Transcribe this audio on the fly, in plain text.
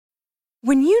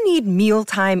When you need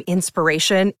mealtime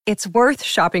inspiration, it's worth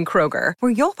shopping Kroger,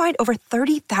 where you'll find over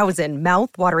 30,000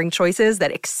 mouth-watering choices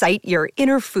that excite your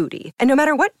inner foodie. And no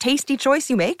matter what tasty choice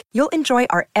you make, you'll enjoy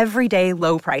our everyday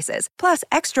low prices, plus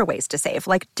extra ways to save,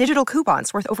 like digital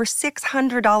coupons worth over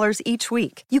 $600 each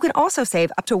week. You can also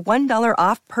save up to $1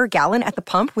 off per gallon at the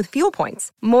pump with fuel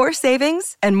points. More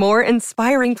savings and more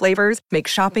inspiring flavors make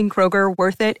shopping Kroger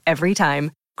worth it every time.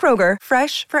 Kroger,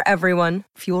 fresh for everyone.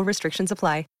 Fuel restrictions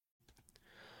apply.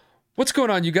 What's going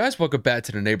on, you guys? Welcome back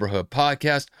to the Neighborhood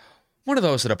Podcast. One of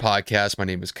those at a podcast. My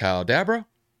name is Kyle Dabra.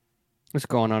 What's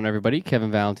going on, everybody? Kevin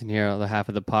Valentin here on the half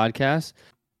of the podcast.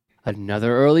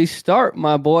 Another early start,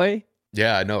 my boy.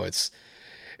 Yeah, I know. It's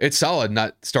solid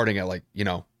not starting at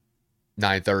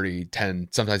 9:30, 10,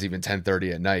 sometimes even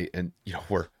 10:30 at night. And,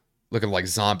 we're looking like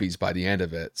zombies by the end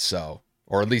of it. So,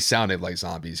 or at least sounded like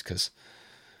zombies because,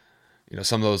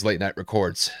 some of those late night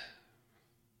records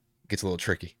gets a little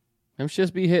tricky. Them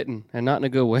just be hitting, and not in a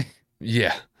good way.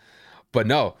 Yeah. But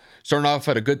no, starting off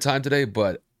at a good time today,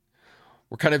 but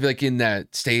we're kind of in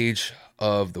that stage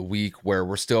of the week where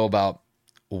we're still about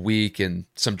a week and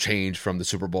some change from the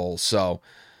Super Bowl. So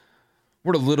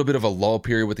we're in a little bit of a lull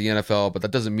period with the NFL, but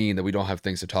that doesn't mean that we don't have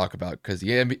things to talk about because the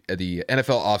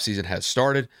NFL offseason has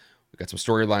started. We've got some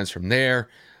storylines from there.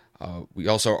 We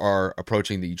also are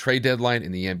approaching the trade deadline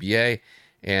in the NBA,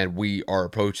 and we are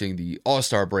approaching the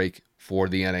All-Star break for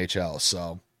the NHL.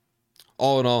 So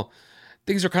all in all,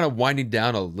 things are kind of winding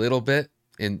down a little bit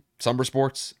in some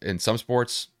sports. In some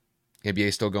sports, NBA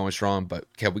is still going strong,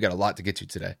 but Kev, we got a lot to get to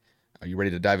today. Are you ready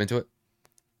to dive into it?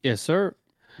 Yes, sir.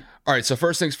 All right, so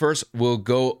first things first, we'll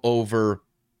go over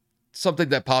something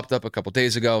that popped up a couple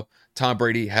days ago. Tom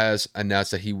Brady has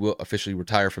announced that he will officially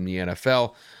retire from the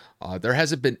NFL. There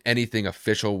hasn't been anything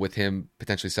official with him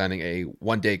potentially signing a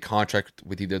one-day contract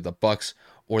with either the Bucs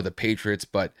or the Patriots,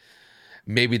 but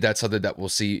maybe that's something that we'll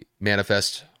see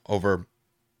manifest over,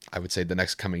 I would say, the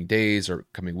next coming days or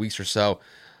coming weeks or so.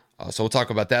 So we'll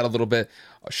talk about that a little bit.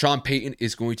 Sean Payton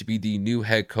is going to be the new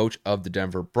head coach of the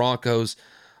Denver Broncos.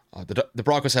 The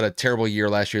Broncos had a terrible year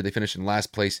last year. They finished in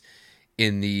last place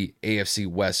in the AFC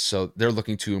West, so they're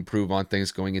looking to improve on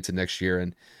things going into next year,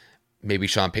 and maybe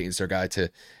Sean Payton's their guy to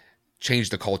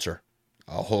change the culture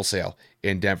wholesale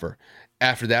in Denver.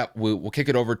 After that, we'll kick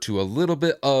it over to a little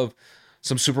bit of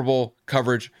some Super Bowl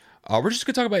coverage. We're just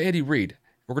going to talk about Andy Reid.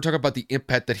 We're going to talk about the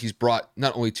impact that he's brought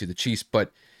not only to the Chiefs,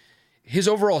 but his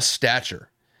overall stature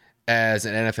as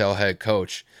an NFL head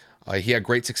coach. He had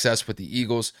great success with the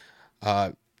Eagles,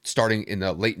 starting in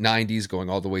the late 90s, going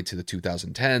all the way to the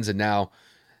 2010s. And now,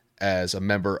 as a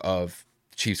member of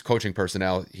Chiefs coaching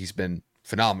personnel, he's been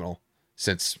phenomenal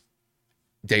since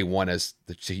day one as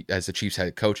the Chiefs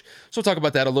head coach. So we'll talk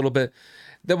about that a little bit.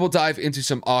 Then we'll dive into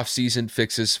some off-season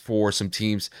fixes for some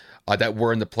teams that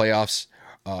were in the playoffs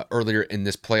earlier in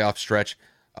this playoff stretch,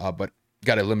 but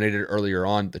got eliminated earlier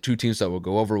on. The two teams that we'll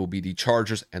go over will be the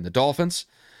Chargers and the Dolphins.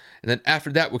 And then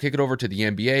after that, we'll kick it over to the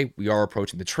NBA. We are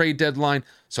approaching the trade deadline,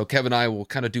 so Kevin and I will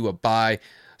kind of do a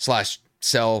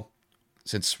buy/sell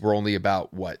since we're only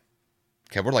about,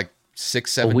 Kev, we're like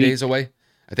 6-7 days away.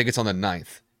 I think it's on the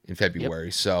 9th in February.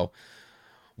 Yep. So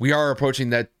we are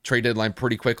approaching that trade deadline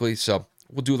pretty quickly. So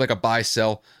we'll do like a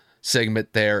buy-sell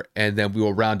segment there, and then we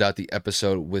will round out the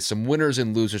episode with some winners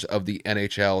and losers of the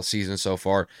NHL season so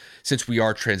far, since we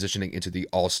are transitioning into the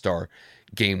All-Star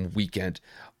game weekend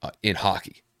in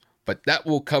hockey. But that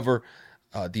will cover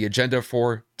the agenda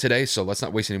for today, so let's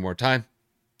not waste any more time.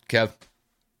 Kev,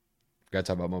 got to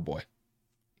talk about my boy.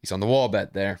 He's on the wall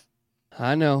bet there.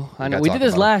 I know. We did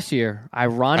this last year,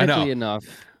 ironically enough.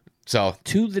 So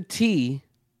to the T,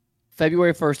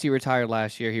 February 1st, he retired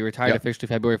last year. He retired officially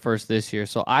February 1st this year.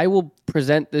 So I will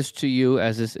present this to you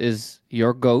as this is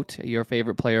your GOAT, your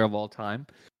favorite player of all time.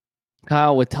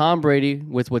 Kyle, with Tom Brady,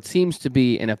 with what seems to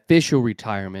be an official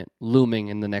retirement looming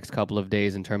in the next couple of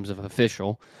days in terms of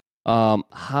official,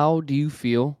 how do you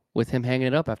feel with him hanging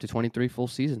it up after 23 full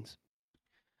seasons?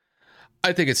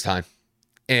 I think it's time.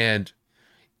 And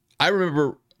I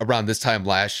remember around this time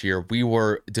last year, we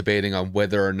were debating on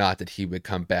whether or not that he would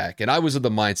come back. And I was of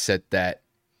the mindset that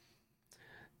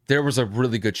there was a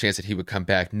really good chance that he would come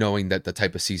back, knowing that the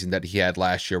type of season that he had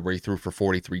last year, where he threw for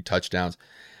 43 touchdowns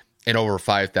and over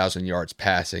 5,000 yards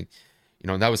passing,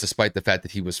 and that was despite the fact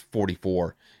that he was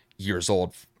 44 years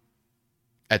old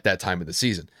at that time of the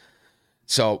season.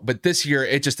 So, but this year,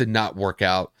 it just did not work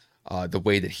out the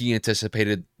way that he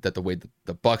anticipated, that the way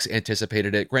the Bucs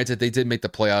anticipated it. Granted, they did make the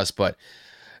playoffs, but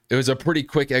it was a pretty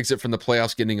quick exit from the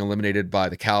playoffs, getting eliminated by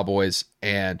the Cowboys.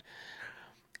 And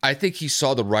I think he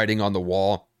saw the writing on the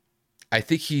wall. I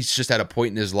think he's just at a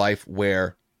point in his life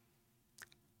where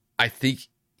I think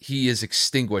he is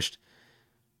extinguished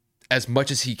as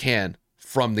much as he can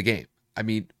from the game. I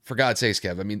mean, for God's sakes,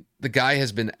 Kev, I mean, the guy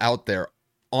has been out there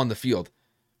on the field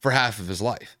for half of his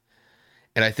life.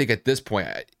 And I think at this point,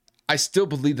 I still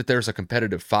believe that there's a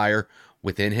competitive fire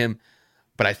within him.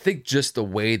 But I think just the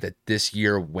way that this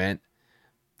year went,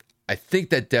 I think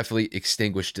that definitely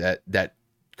extinguished that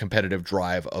competitive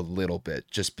drive a little bit,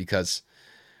 just because,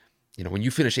 when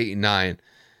you finish 8-9,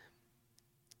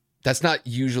 that's not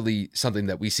usually something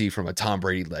that we see from a Tom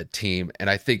Brady-led team. And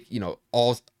I think,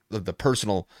 all of the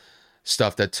personal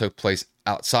stuff that took place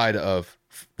outside of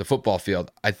the football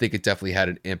field, I think it definitely had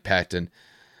an impact. And,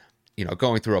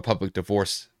 going through a public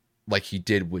divorce like he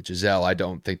did with Giselle, I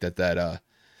don't think that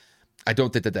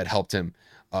helped him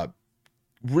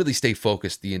really stay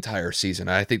focused the entire season.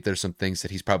 I think there's some things that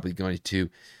he's probably going to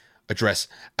address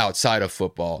outside of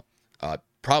football,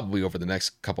 probably over the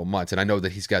next couple months. And I know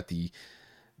that he's got the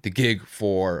gig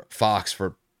for Fox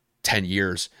for 10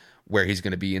 years where he's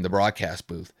going to be in the broadcast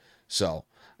booth. So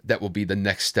that will be the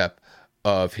next step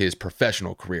of his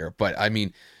professional career. But I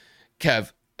mean,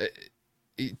 Kev,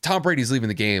 Tom Brady's leaving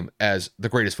the game as the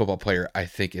greatest football player, I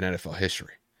think, in NFL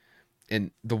history. And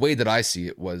the way that I see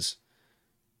it was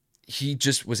he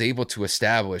just was able to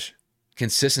establish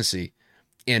consistency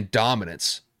and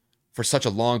dominance for such a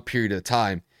long period of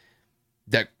time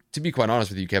that, to be quite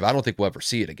honest with you, Kev, I don't think we'll ever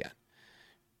see it again.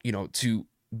 To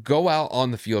go out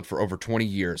on the field for over 20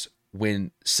 years,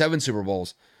 win 7 Super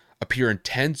Bowls, appear in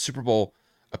 10 Super Bowls,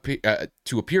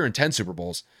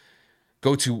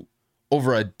 go to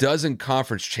over a dozen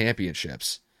conference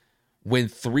championships, win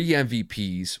 3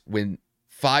 MVPs, win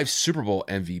 5 Super Bowl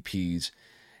MVPs,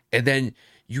 and then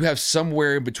you have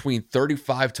somewhere in between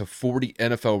 35 to 40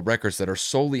 NFL records that are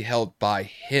solely held by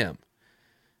him.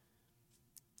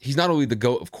 He's not only the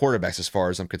GOAT of quarterbacks as far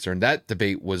as I'm concerned. That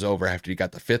debate was over after he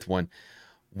got the 5th one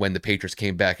when the Patriots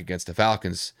came back against the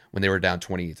Falcons when they were down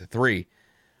 28-3.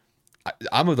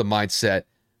 I'm of the mindset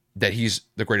that he's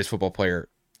the greatest football player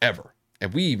ever.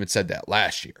 And we even said that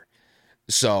last year.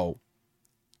 So,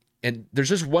 and there's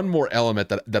just one more element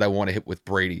that I want to hit with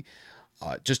Brady,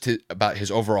 about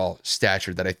his overall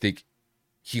stature that I think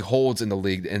he holds in the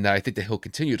league and that I think that he'll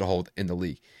continue to hold in the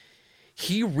league.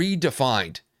 He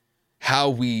redefined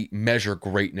how we measure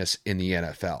greatness in the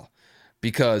NFL,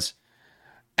 because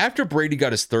after Brady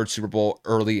got his 3rd Super Bowl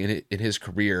early in his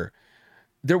career,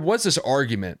 there was this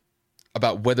argument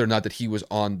about whether or not that he was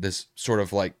on this sort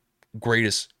of like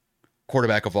greatest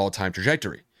quarterback of all time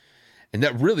trajectory. And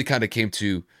that really kind of came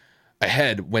to a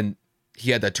head when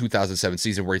he had that 2007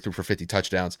 season where he threw for 50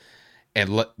 touchdowns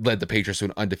and led the Patriots to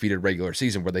an undefeated regular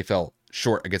season where they fell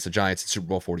short against the Giants in Super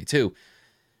Bowl 42.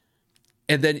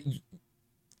 And then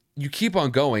you keep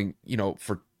on going,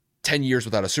 for 10 years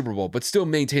without a Super Bowl, but still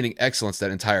maintaining excellence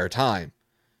that entire time.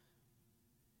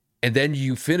 And then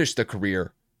you finish the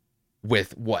career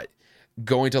with what?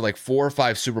 Going to like 4 or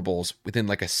 5 Super Bowls within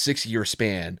like a 6-year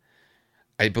span.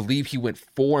 I believe he went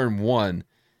 4-1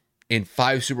 in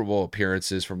 5 Super Bowl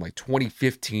appearances from like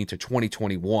 2015 to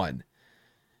 2021.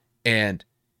 And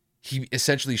he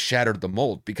essentially shattered the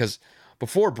mold, because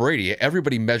before Brady,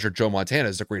 everybody measured Joe Montana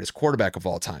as the greatest quarterback of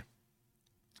all time.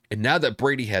 And now that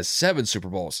Brady has 7 Super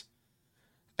Bowls,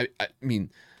 I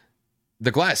mean, the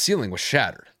glass ceiling was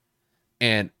shattered.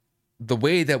 And the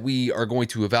way that we are going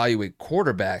to evaluate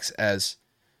quarterbacks as,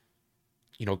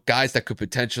 guys that could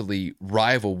potentially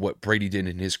rival what Brady did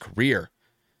in his career,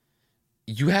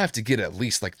 you have to get at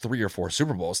least like 3 or 4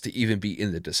 Super Bowls to even be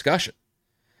in the discussion.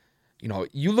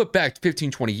 You look back 15,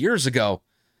 20 years ago,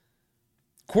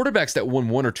 quarterbacks that won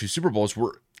 1 or 2 Super Bowls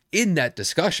were in that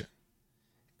discussion.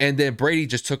 And then Brady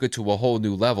just took it to a whole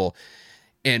new level.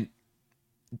 And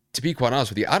to be quite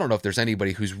honest with you, I don't know if there's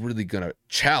anybody who's really going to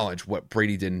challenge what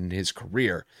Brady did in his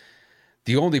career.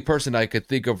 The only person I could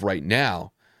think of right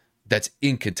now that's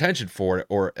in contention for it,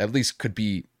 or at least could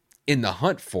be in the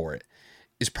hunt for it,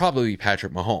 is probably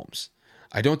Patrick Mahomes.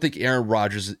 I don't think Aaron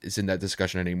Rodgers is in that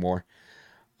discussion anymore.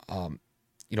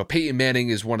 Peyton Manning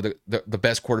is one of the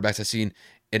best quarterbacks I've seen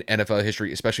in NFL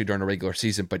history, especially during a regular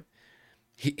season, but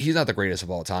he's not the greatest of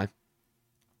all time.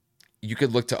 You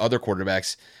could look to other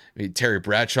quarterbacks. I mean, Terry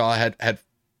Bradshaw had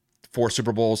 4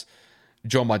 Super Bowls.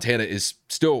 Joe Montana is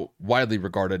still widely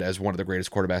regarded as one of the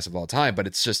greatest quarterbacks of all time, but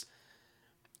it's just,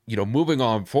 moving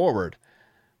on forward,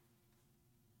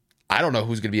 I don't know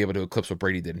who's going to be able to eclipse what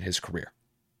Brady did in his career.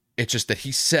 It's just that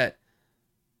he set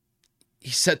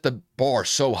the bar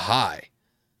so high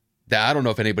that I don't know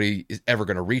if anybody is ever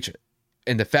going to reach it.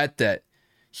 And the fact that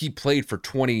he played for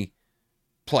 20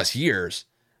 plus years,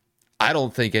 I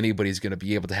don't think anybody's going to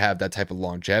be able to have that type of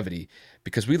longevity,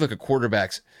 because we look at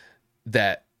quarterbacks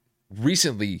that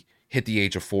recently hit the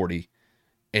age of 40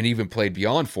 and even played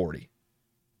beyond 40.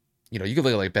 You know, you could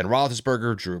look at like Ben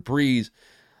Roethlisberger, Drew Brees,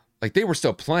 like they were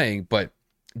still playing, but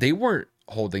they weren't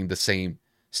holding the same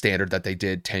standard that they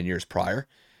did 10 years prior.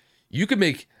 You could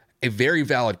make a very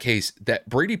valid case that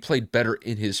Brady played better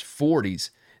in his 40s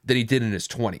than he did in his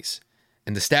 20s.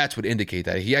 And the stats would indicate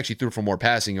that he actually threw for more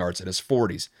passing yards in his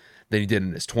 40s than he did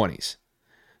in his 20s.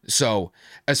 So,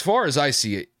 as far as I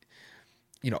see it,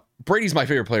 you know, Brady's my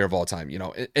favorite player of all time, you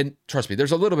know, and trust me,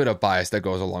 there's a little bit of bias that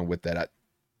goes along with that.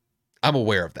 I'm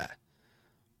aware of that.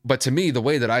 But to me, the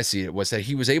way that I see it was that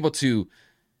he was able to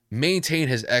maintain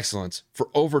his excellence for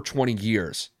over 20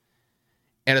 years.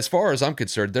 And as far as I'm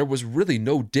concerned, there was really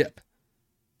no dip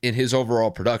in his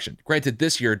overall production. Granted,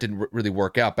 this year it didn't really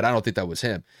work out, but I don't think that was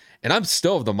him. And I'm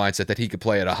still of the mindset that he could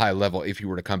play at a high level if he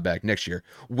were to come back next year,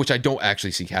 which I don't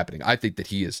actually see happening. I think that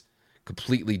he is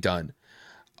completely done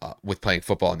with playing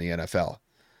football in the NFL.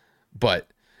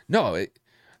 But no,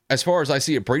 as far as I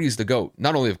see it, Brady's the GOAT,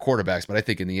 not only of quarterbacks, but I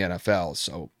think in the NFL.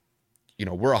 So, you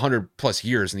know, we're 100 plus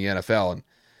years in the NFL, and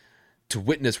to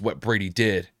witness what Brady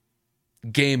did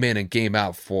game in and game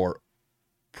out for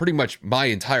pretty much my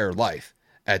entire life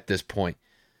at this point,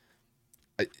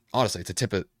 honestly, it's a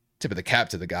tip of the cap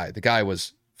to the guy. The guy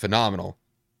was phenomenal.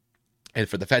 And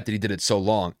for the fact that he did it so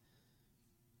long,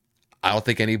 I don't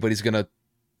think anybody's gonna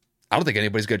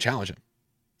challenge him.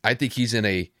 I think he's in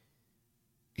a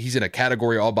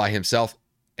category all by himself.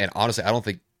 And honestly, I don't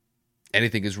think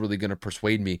anything is really gonna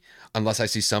persuade me unless I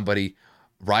see somebody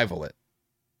rival it.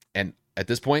 And at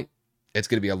this point, it's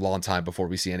gonna be a long time before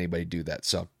we see anybody do that.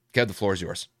 So, Kev, the floor is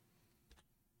yours.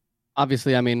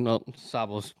 Obviously, I mean, well,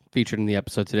 Sabo's featured in the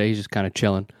episode today. He's just kind of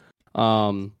chilling.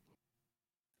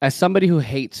 As somebody who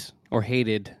hates or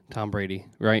hated Tom Brady,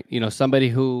 right? You know, somebody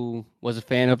who was a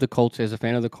fan of the Colts,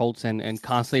 and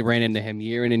constantly ran into him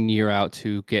year in and year out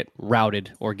to get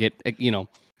routed or get, you know,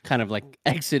 kind of like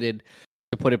exited,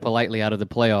 to put it politely, out of the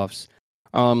playoffs.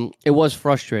 It was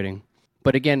frustrating.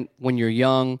 But again, when you're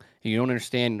young and you don't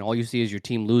understand and all you see is your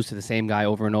team lose to the same guy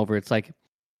over and over, it's like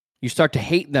you start to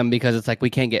hate them because it's like we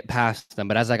can't get past them.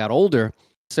 But as I got older,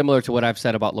 similar to what I've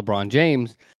said about LeBron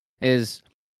James, is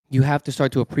you have to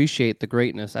start to appreciate the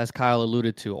greatness, as Kyle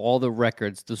alluded to, all the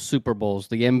records, the Super Bowls,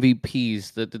 the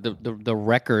MVPs, the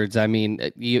records. I mean,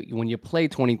 when you play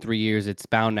 23 years, it's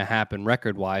bound to happen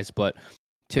record-wise. But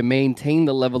to maintain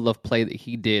the level of play that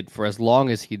he did for as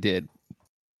long as he did,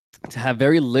 to have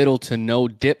very little to no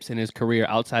dips in his career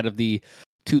outside of the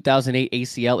 2008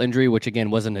 ACL injury, which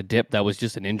again wasn't a dip, that was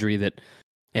just an injury that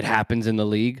it happens in the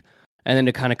league. And then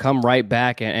to kind of come right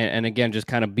back and again, just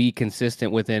kind of be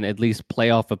consistent within at least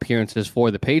playoff appearances for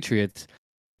the Patriots,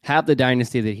 have the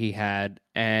dynasty that he had,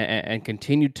 and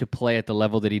continue to play at the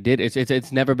level that he did.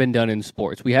 It's never been done in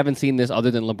sports. We haven't seen this other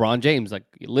than LeBron James. Like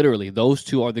literally, those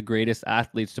two are the greatest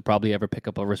athletes to probably ever pick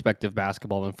up a respective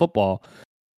basketball and football.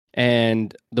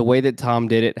 And the way that Tom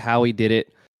did it, how he did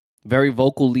it, very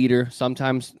vocal leader,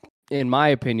 sometimes, in my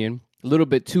opinion, a little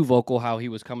bit too vocal, how he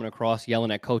was coming across,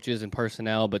 yelling at coaches and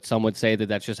personnel, but some would say that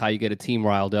that's just how you get a team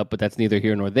riled up, but that's neither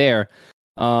here nor there.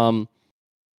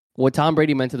 What Tom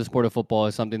Brady meant to the sport of football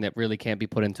is something that really can't be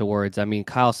put into words. I mean,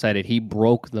 Kyle said it. He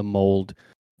broke the mold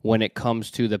when it comes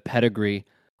to the pedigree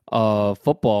of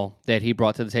football that he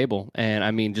brought to the table. And I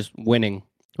mean, just winning.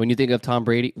 When you think of Tom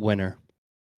Brady, winner.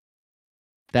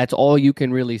 That's all you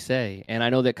can really say. And I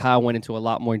know that Kyle went into a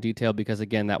lot more detail because,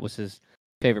 again, that was his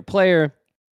favorite player.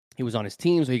 He was on his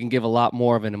team, so he can give a lot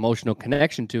more of an emotional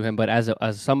connection to him. But as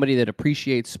somebody that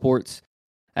appreciates sports,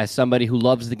 as somebody who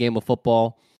loves the game of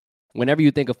football, whenever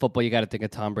you think of football, you got to think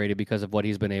of Tom Brady because of what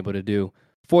he's been able to do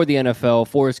for the NFL,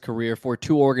 for his career, for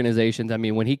two organizations. I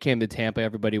mean, when he came to Tampa,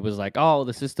 everybody was like, oh,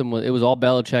 the system, it was all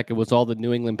Belichick. It was all the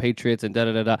New England Patriots and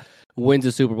da-da-da-da. Wins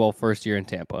a Super Bowl first year in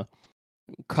Tampa.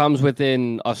 Comes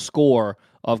within a score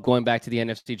of going back to the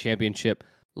NFC Championship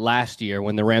last year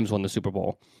when the Rams won the Super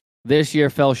Bowl. This year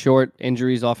fell short,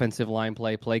 injuries, offensive line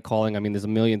play calling. I mean, there's a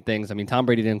million things. I mean, Tom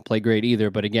Brady didn't play great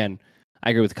either, but again, I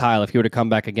agree with Kyle. If he were to come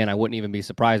back again, I wouldn't even be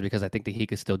surprised because I think that he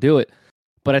could still do it.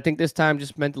 But I think this time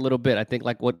just meant a little bit. I think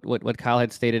like what Kyle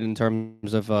had stated in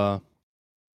terms of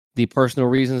the personal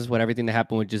reasons, what everything that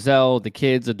happened with Giselle, the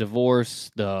kids, the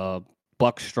divorce, the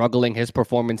Bucs struggling, his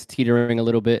performance teetering a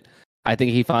little bit. I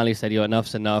think he finally said, yo,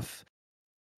 enough's enough.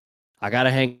 I got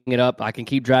to hang it up. I can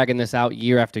keep dragging this out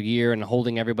year after year and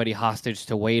holding everybody hostage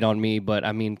to wait on me. But,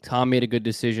 I mean, Tom made a good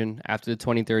decision after the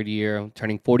 23rd year,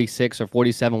 turning 46 or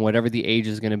 47, whatever the age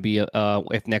is going to be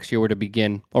if next year were to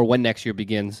begin or when next year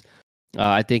begins.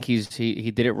 I think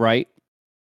he did it right.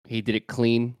 He did it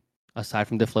clean, aside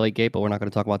from Deflategate, but we're not going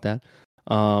to talk about that.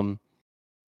 I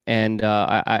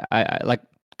like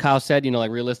Kyle said,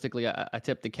 like realistically, I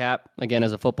tipped the cap. Again,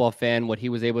 as a football fan, what he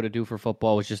was able to do for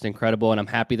football was just incredible. And I'm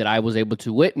happy that I was able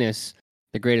to witness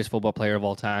the greatest football player of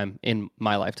all time in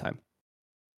my lifetime.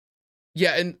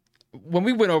 Yeah, and when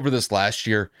we went over this last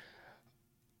year,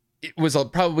 it was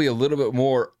probably a little bit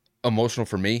more emotional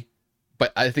for me.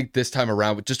 But I think this time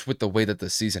around, just with the way that the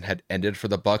season had ended for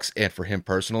the Bucs and for him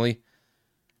personally,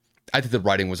 I think the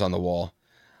writing was on the wall.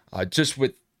 Just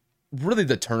with really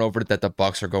the turnover that the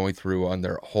Bucs are going through on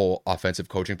their whole offensive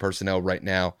coaching personnel right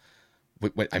now.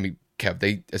 I mean, Kev,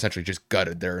 they essentially just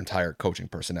gutted their entire coaching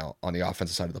personnel on the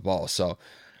offensive side of the ball. So,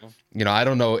 I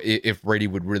don't know if Brady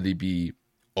would really be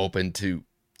open to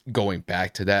going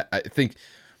back to that. I think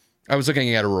I was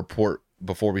looking at a report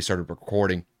before we started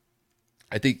recording.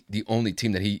 I think the only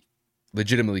team that he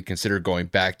legitimately considered going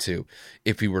back to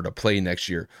if he were to play next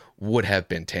year would have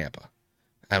been Tampa.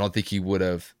 I don't think he would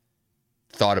have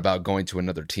thought about going to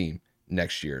another team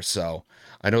next year. So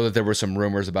I know that there were some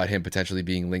rumors about him potentially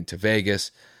being linked to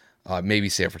Vegas, maybe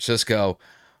San Francisco,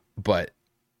 but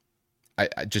I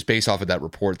just based off of that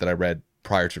report that I read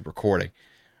prior to recording,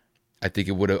 I think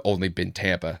it would have only been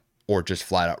Tampa or just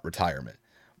flat out retirement.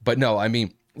 But no, I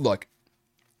mean, look,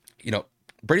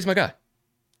 Brady's my guy.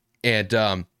 And,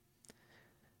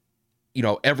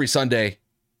 every Sunday,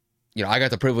 I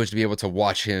got the privilege to be able to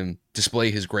watch him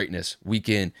display his greatness week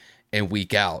in and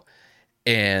week out.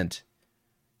 And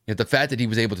the fact that he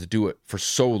was able to do it for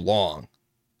so long,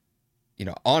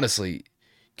 honestly,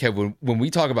 Kev, when we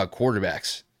talk about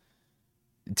quarterbacks,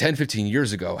 10, 15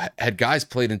 years ago, had guys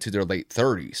played into their late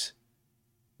 30s,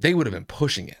 they would have been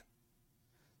pushing it.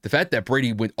 The fact that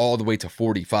Brady went all the way to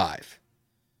 45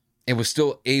 and was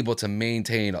still able to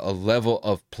maintain a level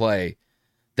of play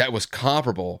that was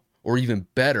comparable or even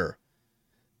better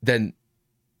than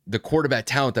the quarterback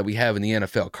talent that we have in the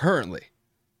NFL currently,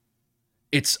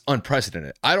 it's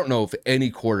unprecedented. I don't know if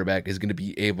any quarterback is going to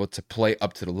be able to play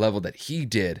up to the level that he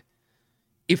did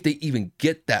if they even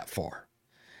get that far.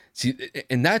 See,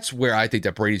 and that's where I think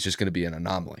that Brady's just going to be an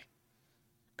anomaly.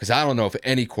 Because I don't know if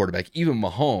any quarterback, even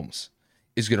Mahomes,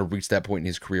 is going to reach that point in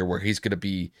his career where he's going to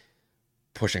be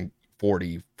pushing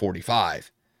 40,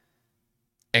 45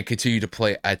 and continue to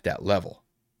play at that level.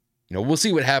 We'll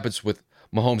see what happens with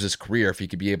Mahomes' career if he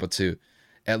could be able to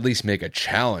at least make a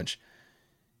challenge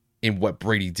in what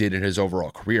Brady did in his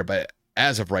overall career. But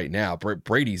as of right now,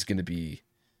 Brady's going to be,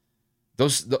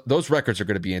 those records are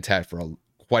going to be intact for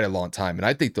quite a long time. And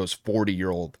I think those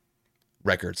 40-year-old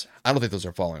records, I don't think those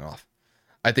are falling off.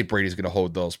 I think Brady's going to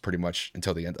hold those pretty much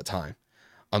until the end of time.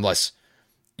 Unless,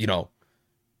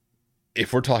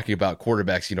 if we're talking about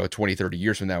quarterbacks, 20, 30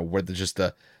 years from now, where just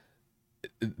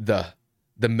the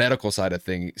medical side of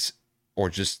things or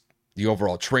just the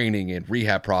overall training and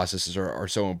rehab processes are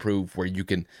so improved where you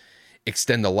can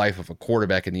extend the life of a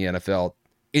quarterback in the NFL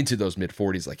into those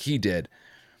mid-40s like he did,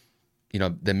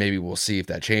 then maybe we'll see if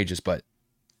that changes. But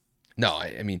no,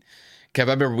 I mean, Kev,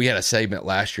 I remember we had a segment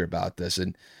last year about this,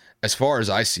 and as far as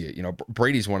I see it,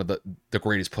 Brady's one of the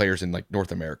greatest players in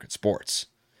North American sports.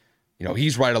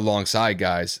 He's right alongside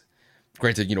guys.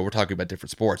 Granted, we're talking about different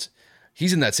sports.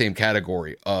 He's in that same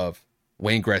category of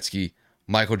Wayne Gretzky,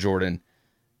 Michael Jordan,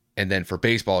 and then for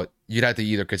baseball, you'd have to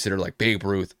either consider Babe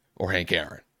Ruth or Hank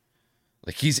Aaron.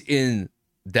 He's in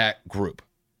that group.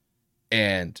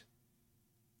 And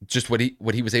just what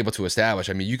he was able to establish,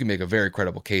 I mean, you can make a very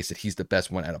credible case that he's the best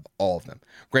one out of all of them.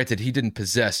 Granted, he didn't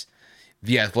possess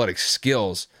the athletic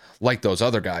skills like those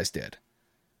other guys did.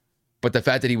 But the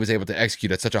fact that he was able to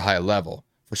execute at such a high level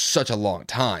for such a long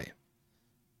time,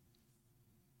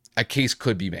 a case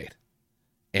could be made.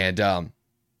 And,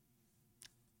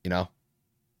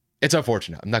 it's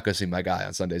unfortunate. I'm not going to see my guy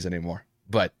on Sundays anymore.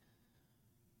 But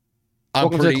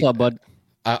welcome to the club, bud.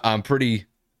 I'm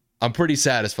pretty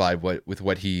satisfied with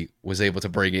what he was able to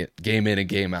bring it game in and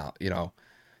game out.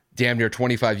 Damn near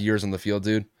 25 years on the field,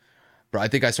 dude. But I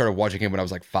think I started watching him when I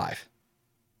was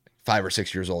 5 or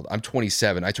 6 years old. I'm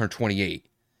 27. I turned 28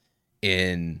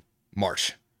 in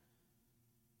March.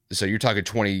 So you're talking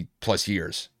 20 plus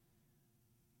years.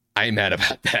 I ain't mad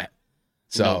about that.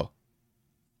 So,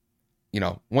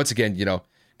 once again,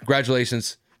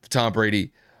 congratulations to Tom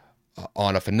Brady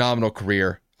on a phenomenal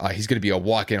career. He's going to be a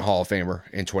walk-in Hall of Famer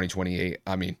in 2028.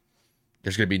 I mean,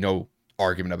 there's going to be no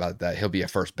argument about that. He'll be a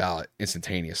first ballot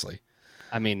instantaneously.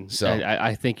 I mean, so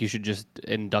I think you should just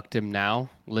induct him now.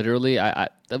 Literally,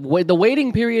 the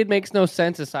waiting period makes no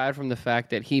sense aside from the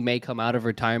fact that he may come out of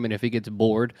retirement if he gets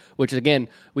bored. Which again,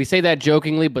 we say that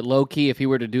jokingly, but low key, if he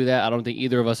were to do that, I don't think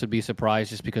either of us would be surprised,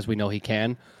 just because we know he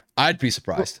can. I'd be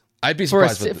surprised. I'd be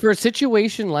surprised for a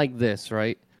situation like this,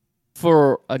 right?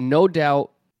 For a no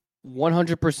doubt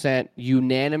 100%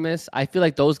 unanimous. I feel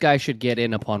like those guys should get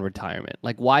in upon retirement.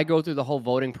 Like, why go through the whole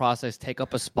voting process, take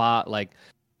up a spot? Like,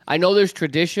 I know there's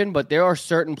tradition, but there are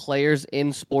certain players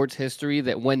in sports history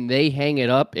that when they hang it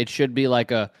up, it should be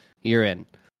like you're in.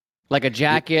 Like a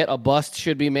jacket, a bust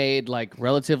should be made like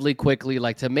relatively quickly.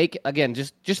 Like to make, again,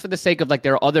 just for the sake of like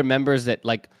there are other members that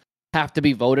like have to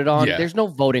be voted on. Yeah. There's no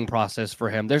voting process for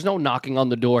him. There's no knocking on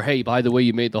the door. Hey, by the way,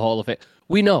 you made the Hall of Fame.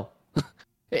 We know.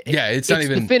 It's not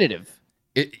even definitive.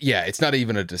 It's not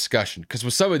even a discussion, because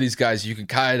with some of these guys, you can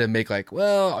kind of make like,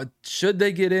 well, should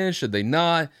they get in? Should they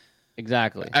not?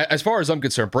 Exactly. As far as I'm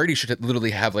concerned, Brady should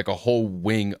literally have like a whole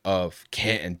wing of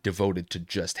Canton devoted to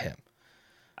just him.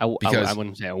 I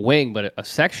wouldn't say a wing, but a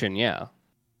section, yeah.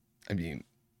 I mean,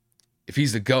 if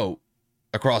he's the GOAT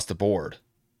across the board,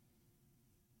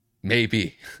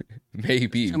 maybe.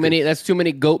 That's too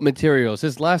many GOAT materials.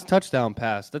 His last touchdown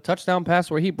pass, the touchdown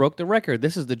pass where he broke the record.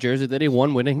 This is the jersey that he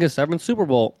won winning his 7th Super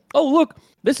Bowl. Oh, look,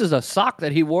 this is a sock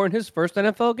that he wore in his first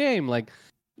NFL game. Like,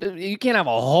 you can't have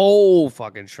a whole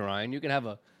fucking shrine. You can have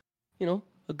a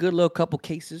good little couple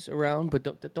cases around, but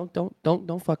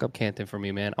don't fuck up Canton for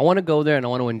me, man. I want to go there and I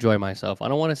want to enjoy myself. I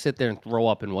don't want to sit there and throw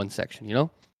up in one section, you know?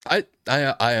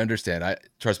 I understand.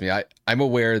 Trust me. I'm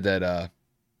aware that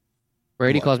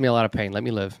Brady caused me a lot of pain. Let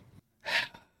me live.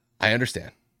 I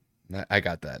understand. I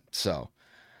got that. So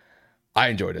I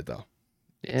enjoyed it though.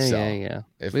 Yeah.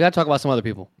 We got to talk about some other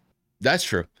people. That's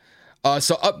true.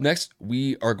 So up next,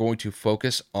 we are going to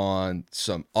focus on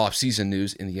some off-season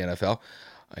news in the NFL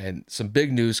and some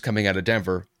big news coming out of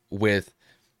Denver with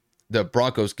the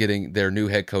Broncos getting their new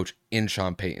head coach in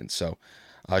Sean Payton. So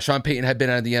Sean Payton had been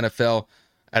out of the NFL,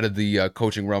 out of the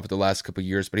coaching realm for the last couple of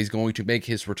years, but he's going to make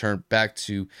his return back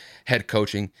to head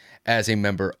coaching as a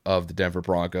member of the Denver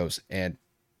Broncos. And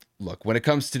look, when it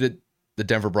comes to the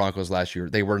Denver Broncos last year,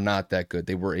 they were not that good.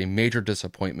 They were a major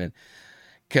disappointment.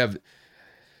 Kev,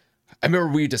 I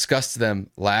remember we discussed them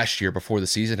last year before the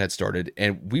season had started,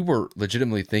 and we were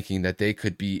legitimately thinking that they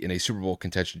could be in a Super Bowl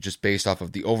contention just based off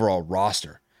of the overall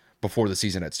roster before the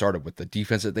season had started, with the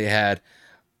defense that they had,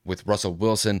 with Russell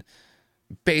Wilson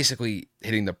basically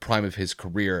hitting the prime of his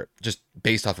career just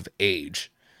based off of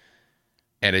age.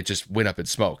 And it just went up in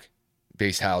smoke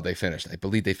based how they finished. I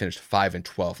believe they finished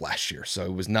 5-12 last year, so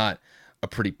it was not a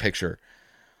pretty picture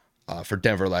for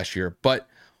Denver last year. But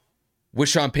with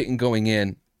Sean Payton going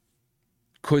in,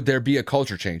 could there be a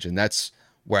culture change? And that's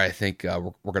where I think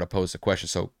we're going to pose the question.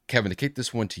 So, Kevin, to kick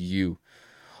this one to you,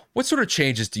 what sort of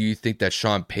changes do you think that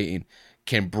Sean Payton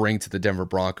can bring to the Denver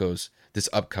Broncos this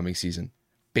upcoming season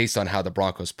based on how the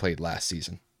Broncos played last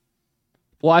season?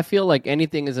 Well, I feel like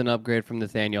anything is an upgrade from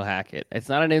Nathaniel Hackett. It's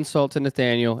not an insult to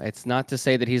Nathaniel. It's not to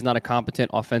say that he's not a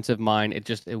competent offensive mind.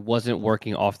 It wasn't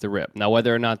working off the rip. Now,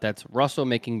 whether or not that's Russell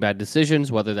making bad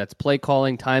decisions, whether that's play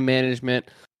calling, time management,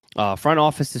 front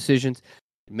office decisions,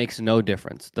 it makes no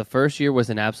difference. The first year was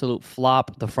an absolute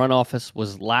flop. The front office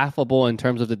was laughable in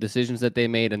terms of the decisions that they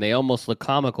made, and they almost look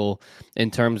comical in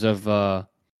terms of,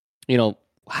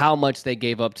 how much they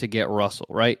gave up to get Russell,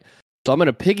 right? So I'm going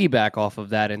to piggyback off of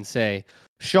that and say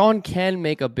Sean can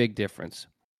make a big difference.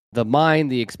 The mind,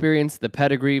 the experience, the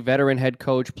pedigree, veteran head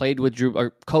coach,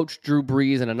 coached Drew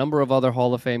Brees and a number of other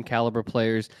Hall of Fame caliber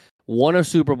players, won a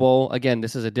Super Bowl. Again,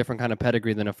 this is a different kind of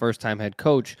pedigree than a first-time head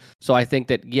coach. So I think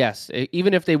that, yes,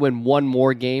 even if they win one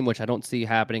more game, which I don't see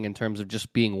happening in terms of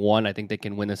just being one, I think they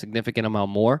can win a significant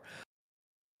amount more.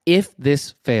 If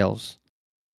this fails,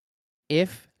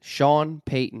 if Sean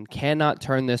Payton cannot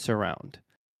turn this around,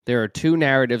 there are two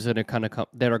narratives that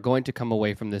are going to come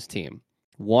away from this team.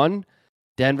 One,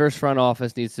 Denver's front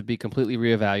office needs to be completely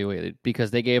reevaluated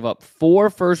because they gave up 4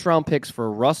 first-round picks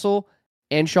for Russell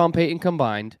and Sean Payton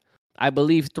combined. I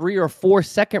believe 3 or 4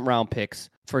 second-round picks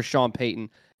for Sean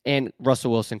Payton and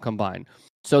Russell Wilson combined.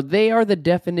 So they are the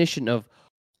definition of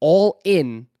all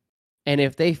in, and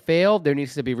if they fail, there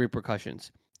needs to be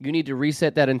repercussions. You need to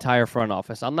reset that entire front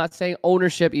office. I'm not saying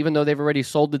ownership, even though they've already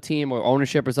sold the team or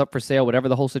ownership is up for sale, whatever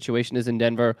the whole situation is in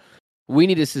Denver. We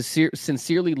need to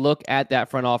sincerely look at that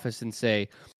front office and say,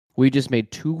 we just made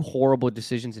 2 horrible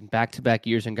decisions in back-to-back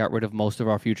years and got rid of most of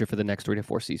our future for the next 3 to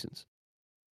 4 seasons.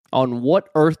 On what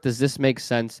earth does this make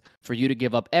sense for you to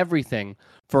give up everything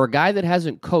for a guy that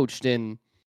hasn't coached in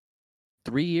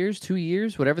 3 years, 2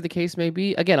 years, whatever the case may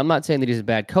be? Again, I'm not saying that he's a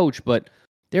bad coach, but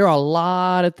there are a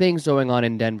lot of things going on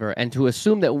in Denver, and to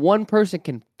assume that one person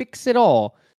can fix it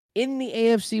all in the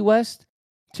AFC West,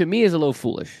 to me, is a little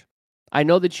foolish. I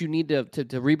know that you need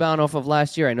to rebound off of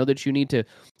last year. I know that you need to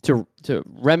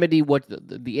remedy what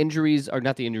the injuries, or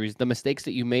not the injuries, the mistakes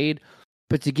that you made,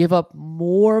 but to give up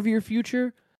more of your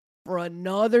future for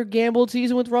another gambled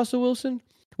season with Russell Wilson,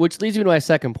 Which leads me to my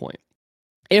second point.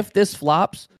 If this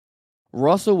flops,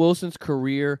 Russell Wilson's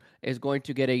career is going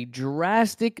to get a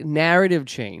drastic narrative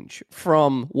change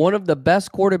from one of the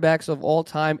best quarterbacks of all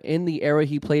time in the era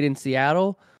he played in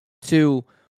Seattle to,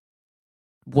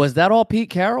 was that all Pete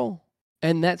Carroll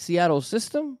and that Seattle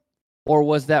system? Or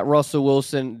was that Russell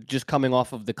Wilson just coming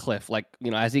off of the cliff? Like,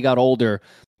 as he got older,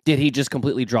 did he just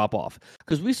completely drop off?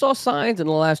 Because we saw signs in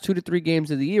the last 2 to 3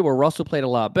 games of the year where Russell played a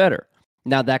lot better.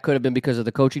 Now, that could have been because of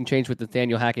the coaching change with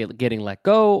Nathaniel Hackett getting let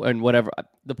go and whatever.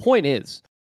 The point is,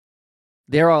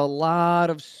 there are a lot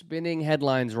of spinning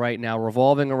headlines right now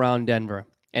revolving around Denver,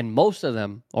 and most of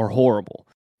them are horrible.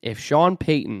 If Sean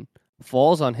Payton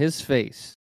falls on his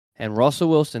face and Russell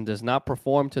Wilson does not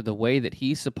perform to the way that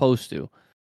he's supposed to,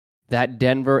 that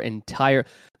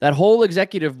that whole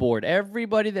executive board,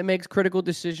 everybody that makes critical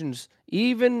decisions,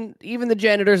 even the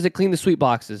janitors that clean the sweet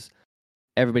boxes,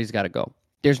 everybody's got to go.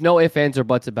 There's no ifs, ands, or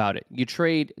buts about it. You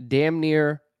trade damn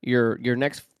near your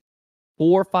next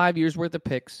 4 or 5 years worth of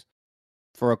picks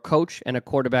for a coach and a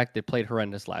quarterback that played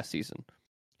horrendous last season.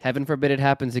 Heaven forbid it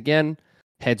happens again.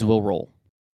 Heads will roll.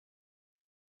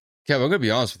 Kev, I'm going to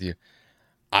be honest with you.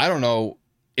 I don't know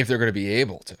if they're going to be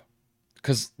able to.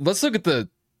 Because let's look at the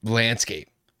landscape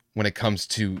when it comes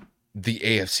to the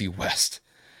AFC West.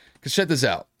 Because check this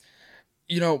out.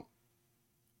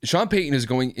 Sean Payton is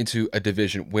going into a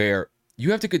division where you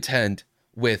have to contend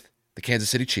with the Kansas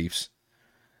City Chiefs,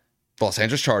 the Los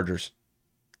Angeles Chargers,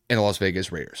 and the Las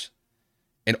Vegas Raiders.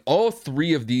 And all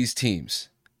 3 of these teams,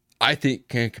 I think,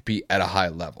 can compete at a high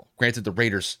level. Granted, the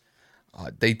Raiders,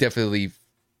 they definitely,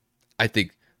 I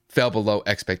think, fell below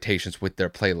expectations with their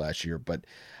play last year, but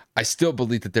I still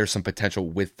believe that there's some potential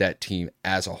with that team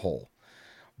as a whole.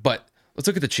 But let's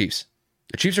look at the Chiefs.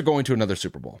 The Chiefs are going to another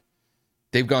Super Bowl.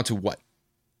 They've gone to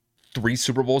 3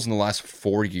 Super Bowls in the last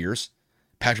 4 years.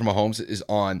 Patrick Mahomes is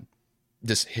on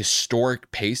this historic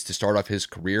pace to start off his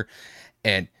career,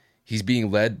 and he's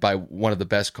being led by one of the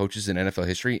best coaches in NFL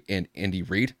history in Andy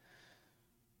Reid.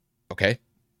 Okay,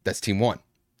 that's team 1.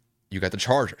 You got the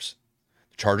Chargers.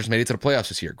 The Chargers made it to the playoffs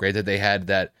this year. Granted, they had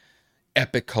that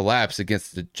epic collapse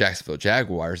against the Jacksonville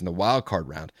Jaguars in the wild card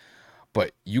round.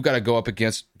 But you got to go up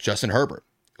against Justin Herbert,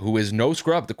 who is no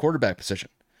scrub at the quarterback position.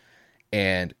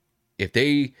 And if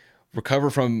they recover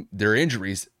from their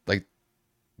injuries like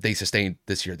they sustained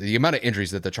this year, the amount of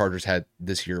injuries that the Chargers had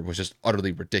this year was just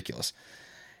utterly ridiculous.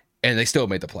 And they still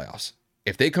made the playoffs.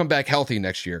 If they come back healthy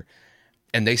next year,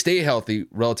 and they stay healthy,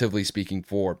 relatively speaking,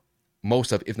 for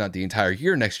most of, if not the entire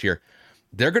year next year,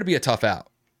 they're going to be a tough out.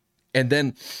 And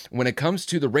then when it comes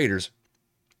to the Raiders,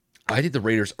 I think the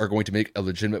Raiders are going to make a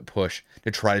legitimate push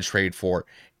to try to trade for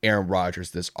Aaron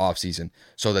Rodgers this offseason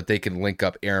so that they can link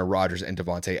up Aaron Rodgers and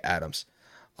Devontae Adams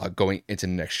going into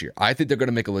next year. I think they're going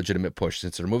to make a legitimate push.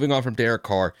 Since they're moving on from Derek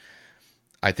Carr,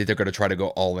 I think they're going to try to go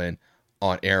all in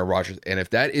on Aaron Rodgers. And if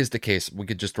that is the case, we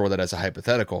could just throw that as a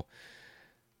hypothetical.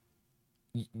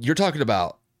 You're talking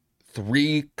about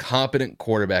 3 competent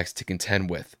quarterbacks to contend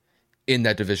with in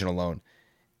that division alone.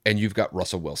 And you've got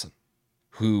Russell Wilson,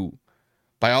 who,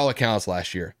 by all accounts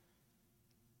last year,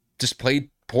 just played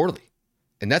poorly.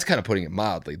 And that's kind of putting it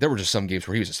mildly. There were just some games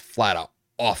where he was just flat out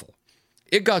awful.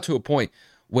 It got to a point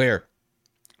where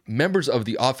members of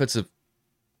the offensive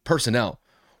personnel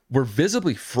were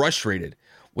visibly frustrated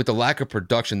with the lack of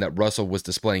production that Russell was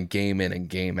displaying game in and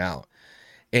game out.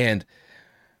 And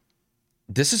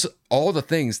this is all the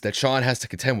things that Sean has to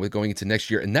contend with going into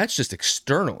next year. And that's just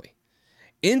externally.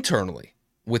 Internally,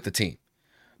 with the team,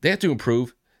 they have to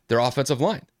improve their offensive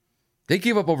line. They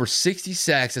gave up over 60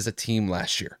 sacks as a team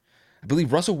last year. I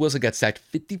believe Russell Wilson got sacked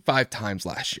 55 times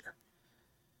last year.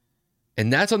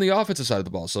 And that's on the offensive side of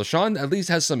the ball. So Sean at least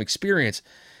has some experience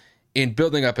in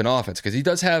building up an offense because he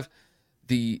does have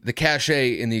the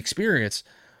cachet and the experience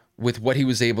with what he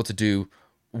was able to do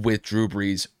with Drew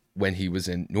Brees when he was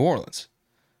in New Orleans.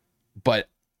 But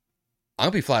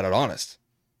I'll be flat out honest.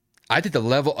 I think the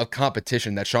level of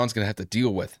competition that Sean's going to have to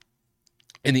deal with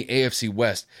in the AFC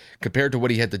West compared to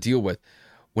what he had to deal with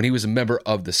when he was a member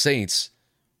of the Saints,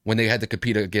 when they had to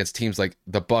compete against teams like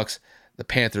the Bucks, the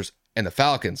Panthers, and the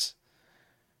Falcons,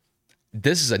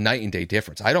 this is a night and day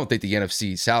difference. I don't think the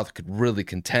NFC South could really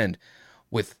contend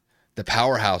with the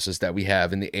powerhouses that we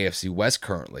have in the AFC West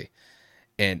currently.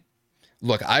 And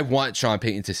look, I want Sean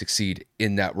Payton to succeed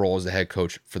in that role as the head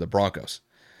coach for the Broncos,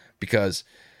 because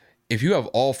if you have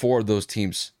all 4 of those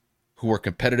teams who are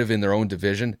competitive in their own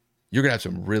division, you're going to have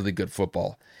some really good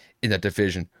football in that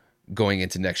division going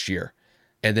into next year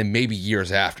and then maybe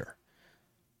years after.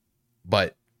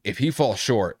 But if he falls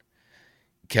short,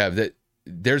 Kev, that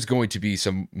there's going to be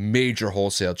some major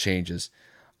wholesale changes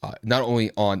not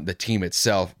only on the team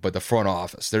itself, but the front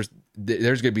office. There's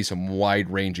going to be some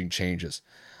wide-ranging changes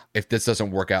if this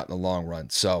doesn't work out in the long run.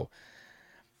 So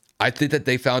I think that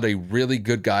they found a really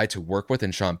good guy to work with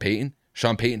in Sean Payton.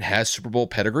 Sean Payton has Super Bowl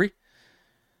pedigree.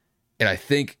 And I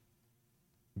think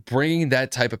bringing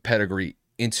that type of pedigree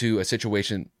into a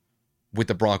situation with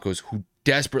the Broncos, who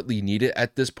desperately need it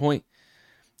at this point,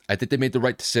 I think they made the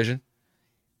right decision.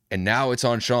 And now it's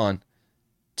on Sean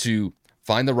to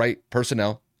find the right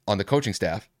personnel on the coaching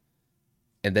staff.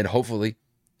 And then hopefully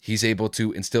he's able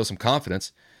to instill some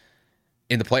confidence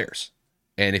in the players.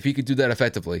 And if he could do that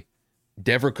effectively,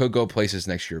 Denver could go places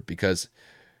next year, because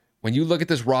when you look at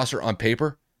this roster on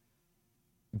paper,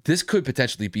 this could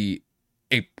potentially be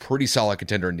a pretty solid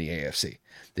contender in the AFC.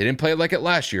 They didn't play like it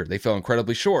last year. They fell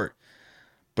incredibly short.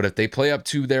 But if they play up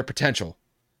to their potential,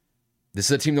 this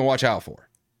is a team to watch out for.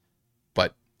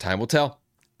 But time will tell,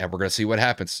 and we're going to see what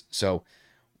happens. So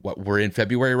we're in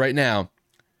February right now.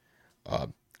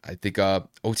 I think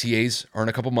OTAs are in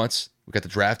a couple months. We got the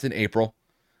draft in April,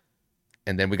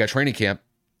 and then we got training camp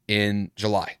in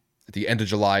July, at the end of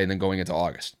July, and then going into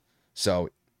August. So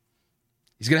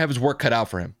he's going to have his work cut out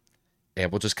for him, and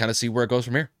we'll just kind of see where it goes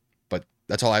from here. But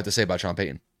that's all I have to say about Sean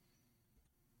Payton.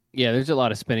 Yeah, there's a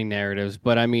lot of spinning narratives,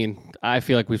 but I mean, I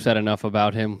feel like we've said enough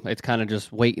about him. It's kind of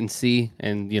just wait and see,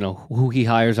 and who he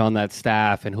hires on that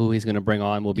staff and who he's going to bring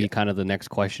on will be kind of the next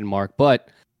question mark. But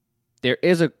there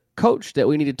is a coach that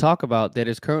we need to talk about that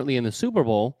is currently in the Super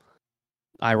Bowl.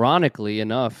 Ironically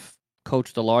enough,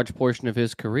 coached a large portion of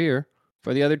his career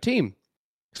for the other team.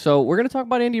 So we're going to talk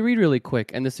about Andy Reid really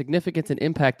quick and the significance and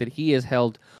impact that he has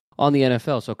held on the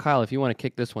NFL. So Kyle, if you want to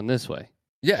kick this one this way.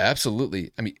 Yeah,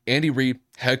 absolutely. I mean, Andy Reid,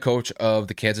 head coach of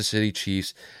the Kansas City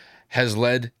Chiefs, has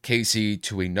led KC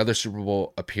to another Super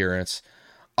Bowl appearance.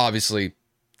 Obviously,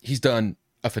 he's done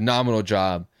a phenomenal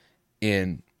job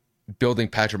in building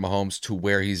Patrick Mahomes to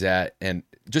where he's at and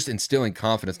just instilling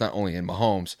confidence not only in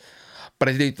Mahomes, but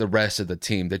I think the rest of the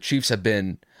team. The Chiefs have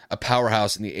been a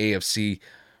powerhouse in the AFC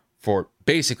for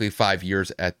basically 5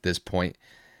 years at this point.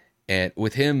 And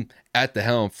with him at the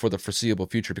helm for the foreseeable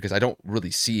future, because I don't really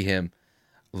see him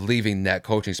leaving that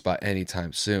coaching spot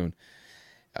anytime soon,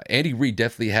 Andy Reid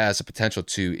definitely has the potential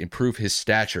to improve his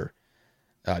stature,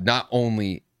 not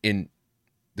only in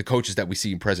the coaches that we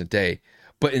see in present day,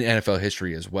 but in NFL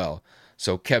history as well.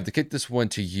 So, Kev, to kick this one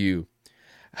to you,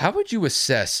 how would you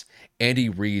assess Andy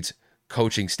Reid's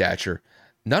coaching stature,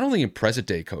 not only in present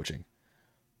day coaching,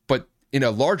 but in a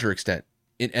larger extent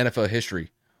in NFL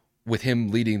history, with him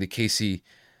leading the KC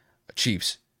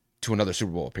Chiefs to another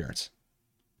Super Bowl appearance?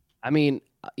 I mean,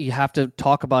 you have to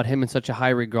talk about him in such a high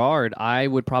regard. I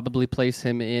would probably place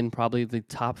him in probably the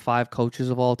top 5 coaches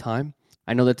of all time.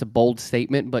 I know that's a bold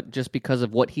statement, but just because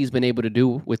of what he's been able to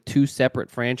do with 2 separate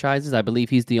franchises, I believe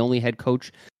he's the only head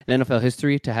coach in NFL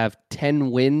history to have 10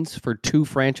 wins for 2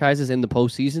 franchises in the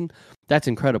postseason. That's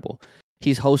incredible.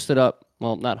 He's hosted up,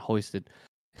 well, not hosted,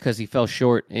 because he fell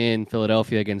short in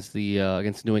Philadelphia against the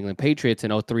New England Patriots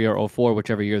in 03 or 04,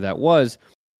 whichever year that was.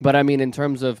 But I mean, in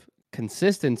terms of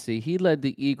consistency, he led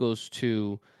the Eagles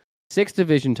to 6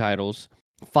 division titles,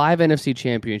 5 NFC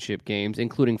championship games,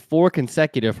 including 4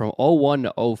 consecutive from 01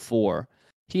 to 04.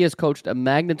 He has coached a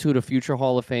magnitude of future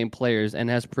Hall of Fame players and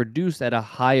has produced at a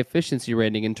high efficiency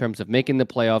rating in terms of making the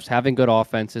playoffs, having good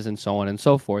offenses, and so on and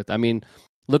so forth. I mean,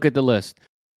 look at the list.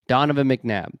 Donovan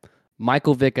McNabb,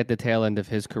 Michael Vick at the tail end of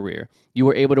his career. You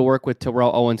were able to work with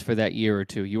Terrell Owens for that year or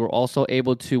two. You were also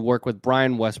able to work with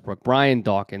Brian Westbrook, Brian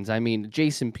Dawkins,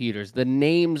 Jason Peters. The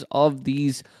names of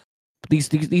these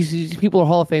people are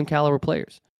Hall of Fame caliber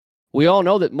players. We all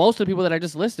know that most of the people that I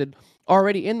just listed are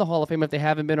already in the Hall of Fame if they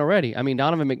haven't been already. I mean,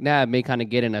 Donovan McNabb may kind of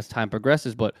get in as time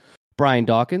progresses, but Brian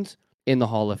Dawkins in the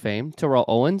Hall of Fame, Terrell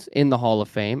Owens in the Hall of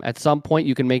Fame. At some point,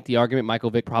 you can make the argument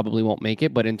Michael Vick probably won't make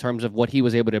it, but in terms of what he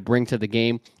was able to bring to the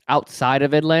game outside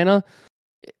of Atlanta,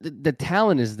 the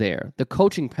talent is there. The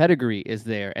coaching pedigree is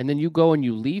there. And then you go and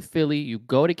you leave Philly, you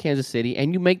go to Kansas City,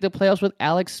 and you make the playoffs with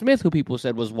Alex Smith, who people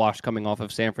said was washed coming off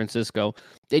of San Francisco.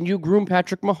 Then you groom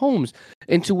Patrick Mahomes,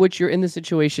 into which you're in the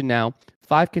situation now.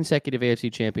 5 consecutive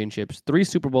AFC championships, 3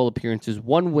 Super Bowl appearances,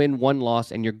 1 win, 1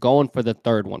 loss, and you're going for the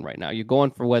 3rd one right now. You're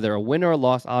going for whether a win or a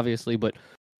loss, obviously, but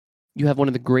you have one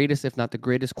of the greatest, if not the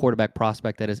greatest quarterback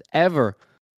prospect that has ever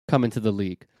come into the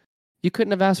league. You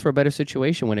couldn't have asked for a better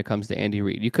situation when it comes to Andy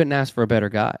Reid. You couldn't ask for a better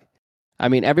guy. I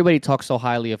mean, everybody talks so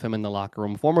highly of him in the locker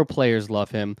room. Former players love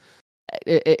him.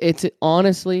 It's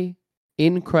honestly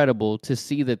incredible to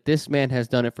see that this man has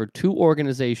done it for 2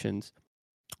 organizations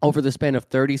over the span of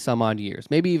 30 some odd years,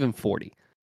 maybe even 40.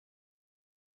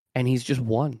 And he's just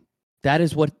won. That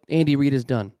is what Andy Reid has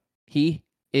done. He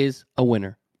is a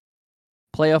winner.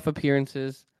 playoff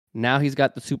appearances. Now he's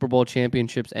got the Super Bowl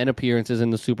championships and appearances in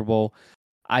the Super Bowl.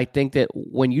 I think that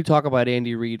when you talk about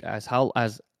Andy Reid, as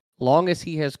long as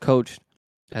he has coached,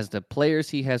 as the players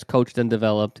he has coached and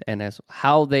developed, and as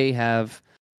how they have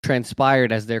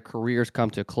transpired as their careers come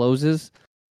to closes,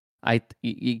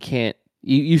 you can't.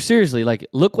 You seriously, like,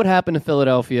 look what happened to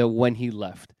Philadelphia when he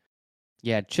left.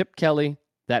 Yeah, Chip Kelly,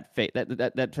 that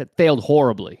failed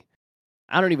horribly.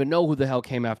 I don't even know who the hell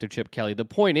came after Chip Kelly. The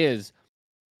point is,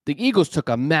 the Eagles took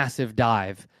a massive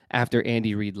dive after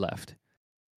Andy Reid left.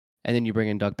 And then you bring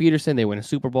in Doug Peterson, they win a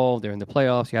Super Bowl, they're in the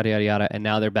playoffs, yada, yada, yada, and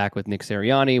now they're back with Nick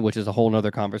Sirianni, which is a whole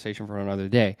other conversation for another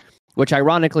day. Which,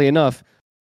 ironically enough,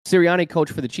 Sirianni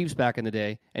coached for the Chiefs back in the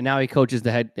day, and now he's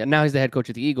the head coach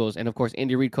of the Eagles, and of course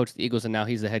Andy Reid coached the Eagles, and now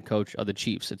he's the head coach of the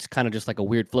Chiefs. It's kind of just like a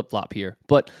weird flip-flop here.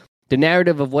 But the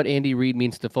narrative of what Andy Reid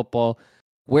means to football,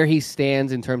 where he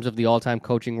stands in terms of the all-time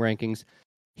coaching rankings,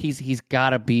 he's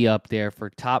got to be up there for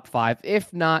top 5,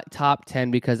 if not top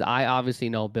 10, because I obviously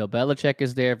know Bill Belichick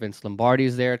is there, Vince Lombardi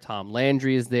is there, Tom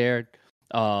Landry is there,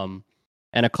 and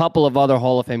a couple of other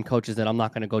Hall of Fame coaches that I'm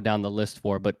not going to go down the list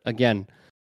for. But again,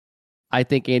 I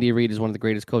think Andy Reid is one of the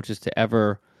greatest coaches to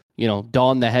ever,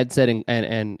 don the headset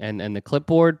and the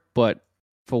clipboard. But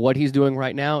for what he's doing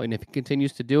right now, and if he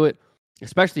continues to do it,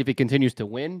 especially if he continues to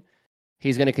win,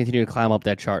 he's going to continue to climb up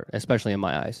that chart, especially in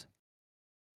my eyes.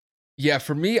 Yeah,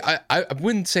 for me, I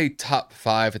wouldn't say top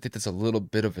 5. I think that's a little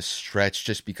bit of a stretch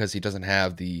just because he doesn't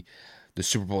have the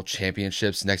Super Bowl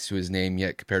championships next to his name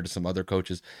yet compared to some other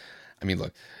coaches. I mean,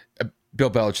 look, Bill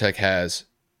Belichick has,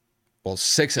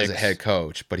 6 as a head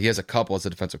coach, but he has a couple as a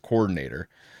defensive coordinator.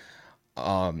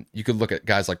 You could look at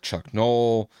guys like Chuck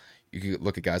Noll. You could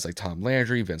look at guys like Tom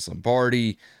Landry, Vince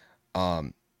Lombardi.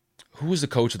 Who was the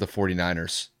coach of the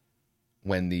 49ers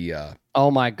when the...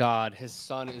 oh my God, his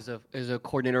son is a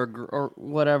coordinator or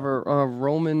whatever.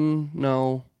 Roman,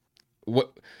 no.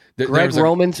 What? Greg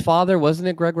Roman's father, wasn't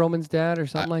it? Greg Roman's dad or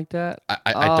something like that?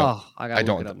 I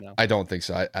don't look it up now. I don't think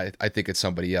so. I think it's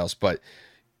somebody else, but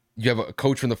you have a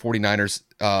coach from the 49ers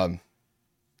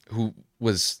who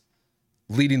was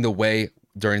leading the way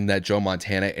during that Joe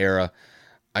Montana era.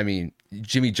 I mean,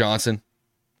 Jimmy Johnson.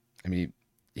 I mean,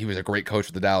 he was a great coach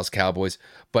for the Dallas Cowboys.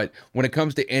 But when it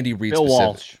comes to Andy Reid Bill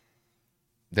Walsh.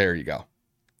 There you go.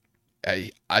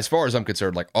 As far as I'm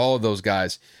concerned, like all of those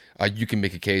guys, you can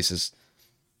make a case as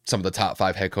some of the top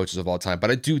 5 head coaches of all time.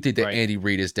 But I do think that Andy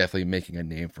Reid is definitely making a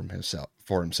name for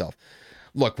himself.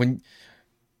 Look,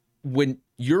 when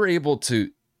you're able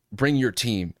to bring your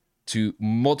team to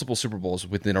multiple Super Bowls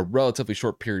within a relatively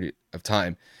short period of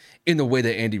time in the way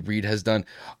that Andy Reid has done,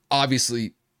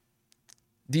 obviously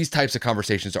these types of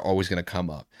conversations are always going to come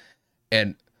up.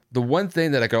 And the one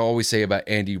thing that I can always say about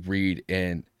Andy Reid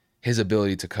and his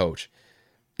ability to coach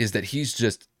is that he's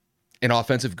just an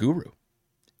offensive guru.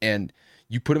 And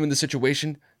you put him in the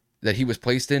situation that he was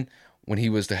placed in when he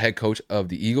was the head coach of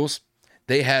the Eagles,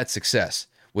 they had success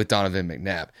with Donovan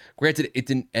McNabb. Granted, it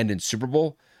didn't end in Super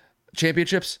Bowl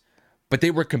championships, but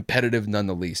they were competitive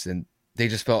nonetheless, and they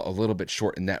just fell a little bit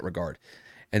short in that regard.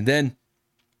 And then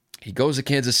he goes to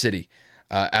Kansas City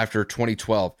after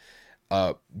 2012,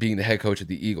 being the head coach of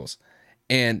the Eagles.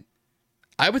 And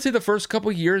I would say the first couple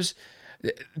of years,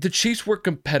 the Chiefs were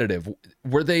competitive.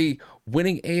 Were they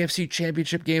winning AFC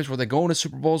championship games? Were they going to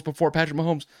Super Bowls before Patrick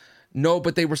Mahomes? No,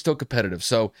 but they were still competitive.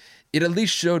 So it at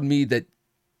least showed me that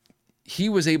he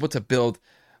was able to build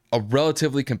a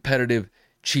relatively competitive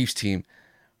Chiefs team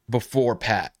before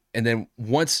Pat. And then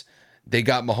once they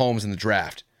got Mahomes in the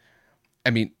draft, I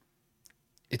mean,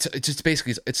 it's just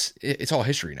basically, it's all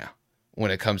history now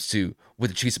when it comes to what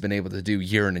the Chiefs have been able to do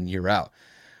year in and year out.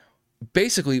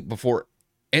 Basically, before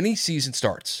any season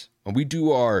starts, when we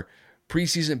do our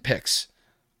preseason picks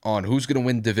on who's going to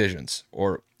win divisions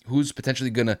or who's potentially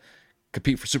going to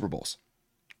compete for Super Bowls,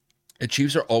 the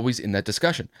Chiefs are always in that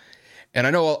discussion. And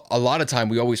I know a lot of time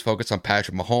we always focus on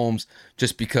Patrick Mahomes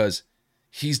just because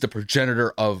he's the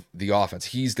progenitor of the offense.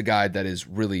 He's the guy that is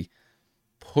really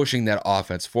pushing that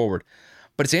offense forward.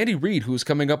 But it's Andy Reid who's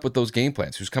coming up with those game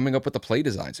plans, who's coming up with the play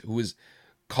designs, who is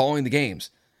calling the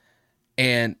games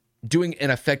and doing an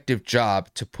effective job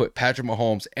to put Patrick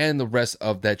Mahomes and the rest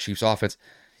of that Chiefs offense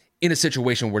in a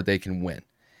situation where they can win.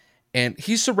 And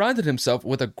he's surrounded himself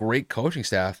with a great coaching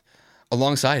staff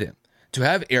alongside him. To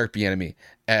have Eric Bieniemy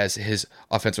as his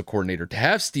offensive coordinator, to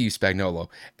have Steve Spagnuolo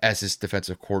as his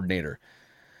defensive coordinator,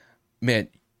 man,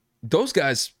 those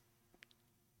guys,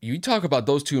 you talk about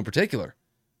those two in particular,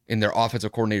 in their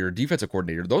offensive coordinator, defensive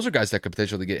coordinator, those are guys that could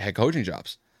potentially get head coaching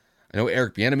jobs. I know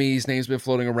Eric Bieniemy's name's been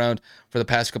floating around for the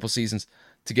past couple seasons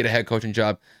to get a head coaching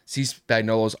job. Steve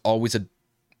Spagnuolo's always a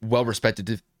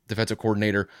well-respected defensive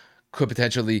coordinator, could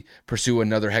potentially pursue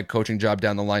another head coaching job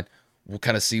down the line. We'll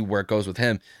kind of see where it goes with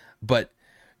him. But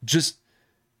just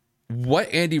what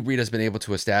Andy Reid has been able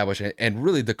to establish, and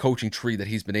really the coaching tree that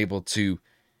he's been able to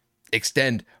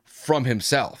extend from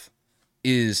himself,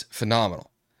 is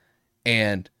phenomenal.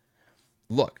 And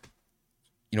look,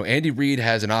 Andy Reid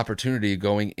has an opportunity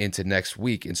going into next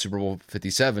week in Super Bowl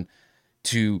 57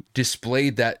 to display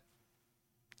that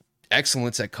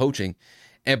excellence at coaching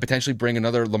and potentially bring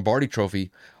another Lombardi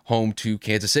trophy home to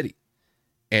Kansas City.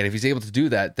 And if he's able to do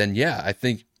that, then yeah, I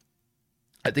think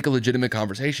a legitimate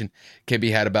conversation can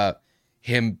be had about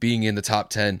him being in the top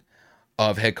 10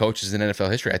 of head coaches in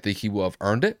NFL history. I think he will have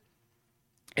earned it.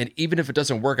 And even if it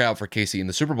doesn't work out for KC in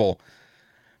the Super Bowl,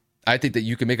 I think that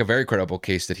you can make a very credible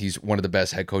case that he's one of the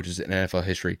best head coaches in NFL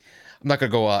history. I'm not going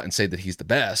to go out and say that he's the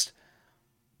best,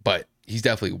 but he's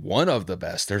definitely one of the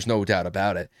best. There's no doubt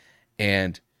about it.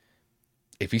 And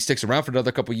if he sticks around for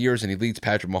another couple of years and he leads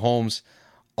Patrick Mahomes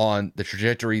on the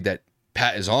trajectory that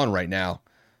Pat is on right now,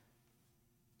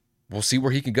 we'll see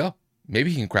where he can go. Maybe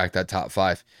he can crack that top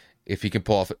 5 if he can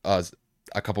pull off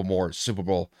a couple more Super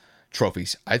Bowl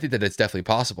trophies. I think that it's definitely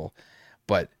possible.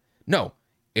 But no,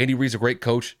 Andy Reid's a great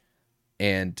coach,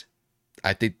 and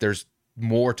I think there's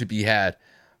more to be had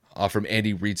from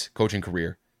Andy Reid's coaching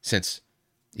career, since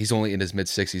he's only in his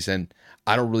mid-60s, and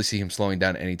I don't really see him slowing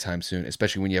down anytime soon,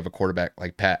 especially when you have a quarterback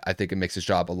like Pat. I think it makes his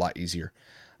job a lot easier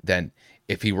than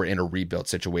if he were in a rebuild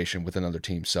situation with another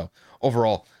team. So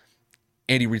overall,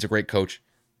 Andy Reid's a great coach,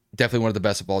 definitely one of the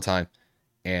best of all time,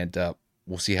 and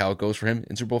we'll see how it goes for him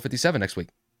in Super Bowl 57 next week.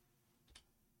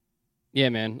 Yeah,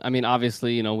 man. I mean,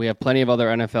 obviously, we have plenty of other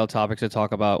NFL topics to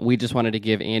talk about. We just wanted to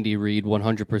give Andy Reid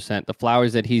 100% the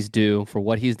flowers that he's due for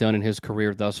what he's done in his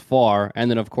career thus far.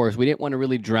 And then, of course, we didn't want to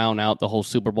really drown out the whole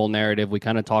Super Bowl narrative. We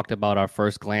kind of talked about our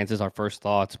first glances, our first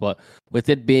thoughts. But with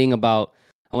it being about,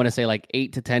 I want to say, like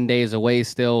 8 to 10 days away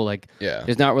still,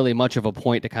 there's not really much of a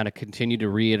point to kind of continue to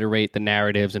reiterate the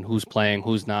narratives and who's playing,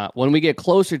 who's not. When we get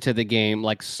closer to the game,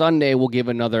 like Sunday, we'll give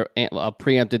another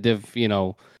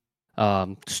preemptive,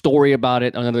 story about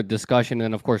it, another discussion,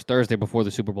 and of course Thursday before the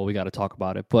Super Bowl we got to talk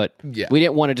about it. But we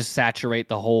didn't want to just saturate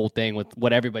the whole thing with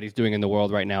what everybody's doing in the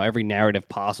world right now, every narrative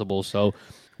possible. So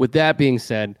with that being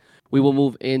said, we will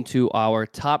move into our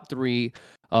top 3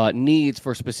 needs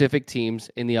for specific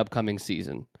teams in the upcoming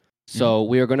season. So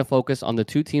we are going to focus on the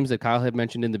 2 teams that Kyle had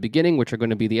mentioned in the beginning, which are going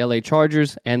to be the LA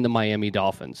Chargers and the Miami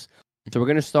Dolphins. So we're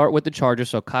going to start with the Chargers.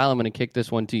 So Kyle, I'm going to kick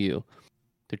this one to you.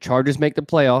 The Chargers make the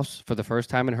playoffs for the first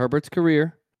time in Herbert's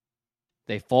career.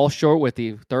 They fall short with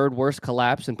the 3rd worst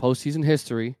collapse in postseason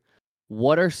history.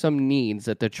 What are some needs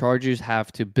that the Chargers have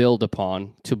to build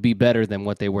upon to be better than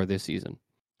what they were this season?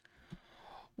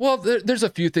 Well, there's a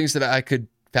few things that I could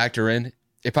factor in.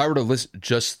 If I were to list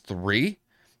just 3,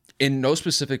 in no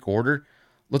specific order,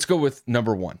 let's go with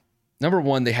number 1. Number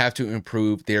 1, they have to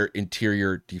improve their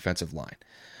interior defensive line.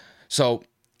 So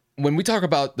when we talk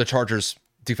about the Chargers'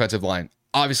 defensive line,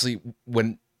 obviously,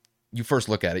 when you first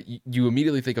look at it, you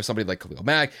immediately think of somebody like Khalil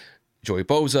Mack, Joey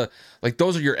Bosa. Like,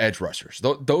 those are your edge rushers.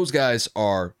 Those guys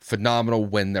are phenomenal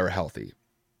when they're healthy.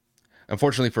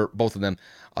 Unfortunately for both of them,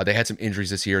 they had some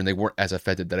injuries this year, and they weren't as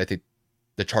effective that I think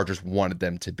the Chargers wanted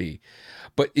them to be.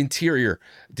 But interior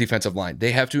defensive line,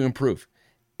 they have to improve.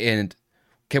 And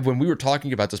Kev, when we were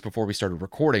talking about this before we started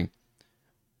recording,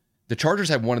 the Chargers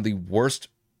had one of the worst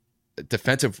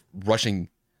defensive rushing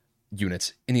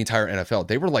units in the entire NFL.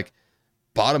 They were like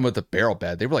bottom of the barrel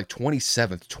bad. They were like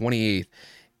 27th, 28th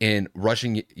in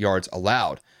rushing yards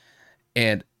allowed.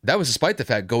 And that was despite the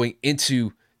fact going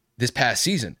into this past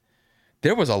season,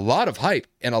 there was a lot of hype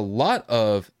and a lot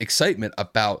of excitement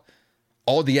about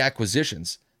all the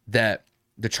acquisitions that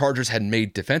the Chargers had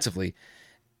made defensively.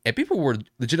 And people were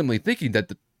legitimately thinking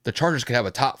that the Chargers could have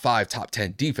a top 5, top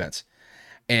 10 defense.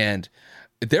 And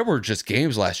there were just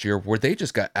games last year where they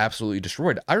just got absolutely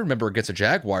destroyed. I remember against the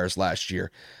Jaguars last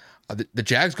year, the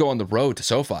Jags go on the road to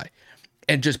SoFi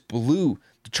and just blew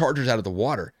the Chargers out of the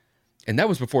water. And that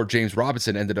was before James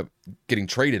Robinson ended up getting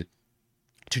traded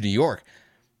to New York.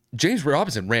 James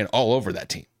Robinson ran all over that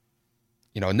team.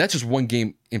 And that's just one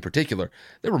game in particular.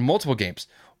 There were multiple games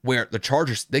where the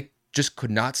Chargers, they just could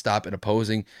not stop an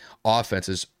opposing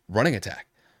offense's running attack.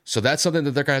 So that's something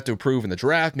that they're going to have to improve in the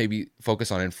draft, maybe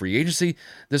focus on in free agency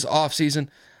this offseason.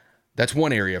 That's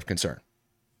one area of concern.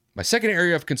 My second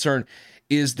area of concern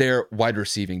is their wide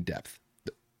receiving depth.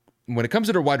 When it comes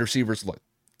to their wide receivers, look,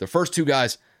 the first 2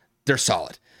 guys, they're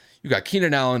solid. You got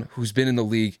Keenan Allen, who's been in the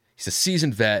league. He's a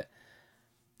seasoned vet.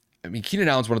 I mean, Keenan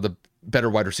Allen's one of the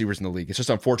better wide receivers in the league. It's just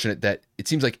unfortunate that it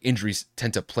seems like injuries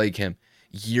tend to plague him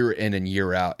year in and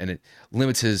year out, and it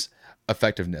limits his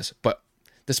effectiveness. But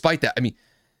despite that, I mean,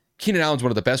 Keenan Allen's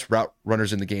one of the best route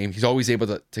runners in the game. He's always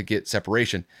able to get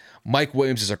separation. Mike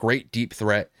Williams is a great deep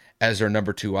threat as their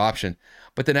number 2 option.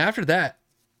 But then after that,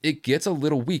 it gets a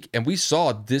little weak. And we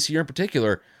saw this year in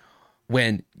particular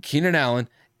when Keenan Allen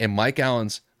and Mike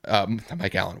Williams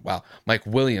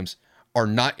are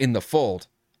not in the fold,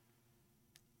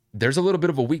 there's a little bit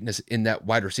of a weakness in that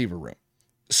wide receiver room.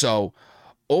 So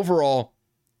overall,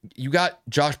 you got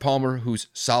Josh Palmer, who's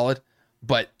solid,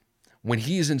 but when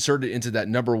he is inserted into that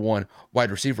number 1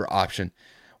 wide receiver option,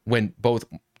 when both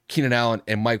Keenan Allen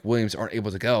and Mike Williams aren't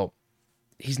able to go,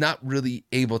 he's not really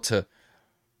able to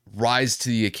rise to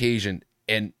the occasion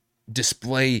and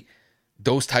display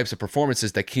those types of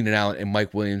performances that Keenan Allen and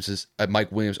Mike Williams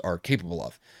are capable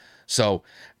of. So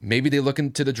maybe they look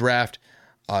into the draft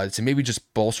to maybe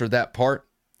just bolster that part.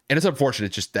 And it's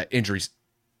unfortunate just that injuries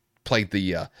plagued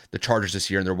the Chargers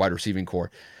this year in their wide receiving core.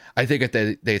 I think if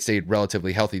they had stayed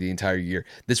relatively healthy the entire year,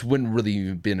 this wouldn't really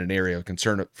even been an area of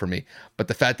concern for me. But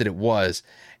the fact that it was,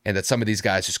 and that some of these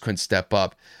guys just couldn't step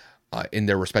up in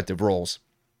their respective roles,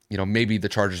 maybe the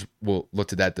Chargers will look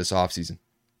to that this offseason.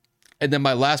 And then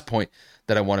my last point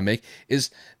that I want to make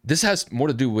is this has more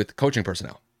to do with coaching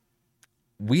personnel.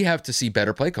 We have to see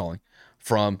better play calling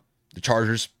from the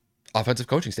Chargers offensive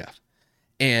coaching staff.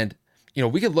 And,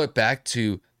 we could look back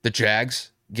to the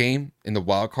Jags game in the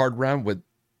wild card round with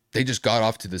they just got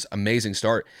off to this amazing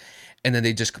start, and then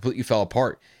they just completely fell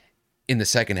apart in the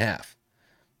second half.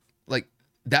 Like,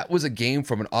 that was a game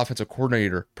from an offensive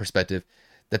coordinator perspective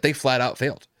that they flat out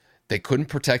failed. They couldn't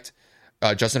protect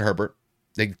Justin Herbert.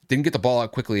 They didn't get the ball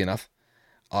out quickly enough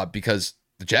because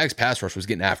the Jags pass rush was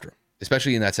getting after him,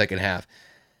 especially in that second half.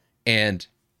 And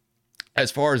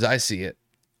as far as I see it,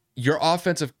 your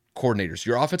offensive coordinators,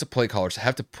 your offensive play callers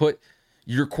have to put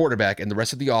your quarterback and the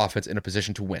rest of the offense in a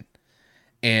position to win.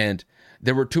 And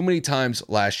there were too many times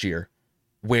last year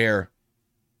where,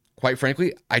 quite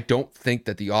frankly, I don't think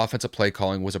that the offensive play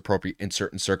calling was appropriate in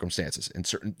certain circumstances, in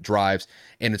certain drives,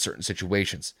 and in certain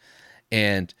situations.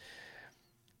 And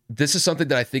this is something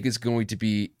that I think is going to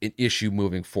be an issue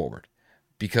moving forward.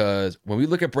 Because when we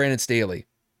look at Brandon Staley,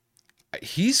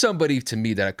 he's somebody to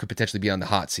me that could potentially be on the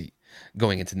hot seat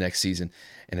going into next season.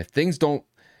 And if things don't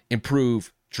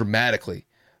improve dramatically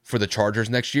for the Chargers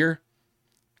next year,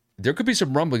 there could be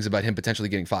some rumblings about him potentially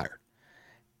getting fired.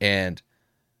 And,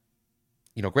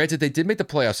 granted, they did make the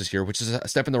playoffs this year, which is a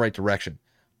step in the right direction.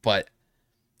 But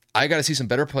I got to see some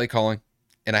better play calling,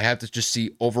 and I have to just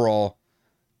see overall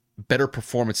better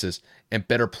performances and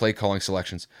better play calling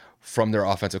selections from their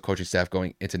offensive coaching staff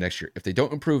going into next year. If they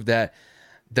don't improve that,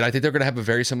 then I think they're going to have a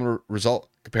very similar result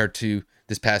compared to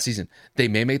this past season. They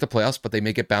may make the playoffs, but they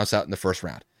may get bounced out in the first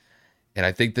round. And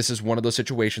I think this is one of those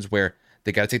situations where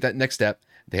they got to take that next step.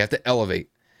 They have to elevate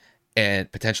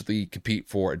and potentially compete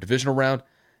for a divisional round.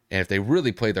 And if they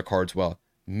really play their cards well,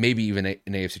 maybe even an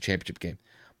AFC Championship game.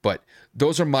 But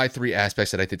those are my 3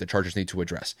 aspects that I think the Chargers need to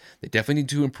address. They definitely need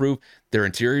to improve their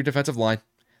interior defensive line.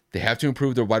 They have to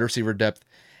improve their wide receiver depth.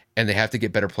 And they have to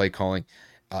get better play calling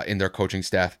in their coaching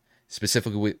staff,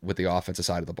 specifically with the offensive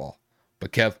side of the ball.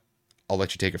 But Kev, I'll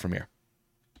let you take it from here.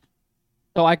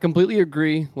 So I completely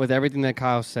agree with everything that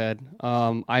Kyle said.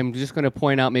 I'm just going to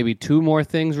point out maybe 2 more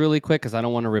things really quick because I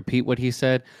don't want to repeat what he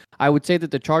said. I would say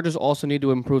that the Chargers also need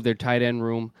to improve their tight end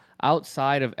room.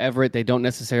 Outside of Everett, they don't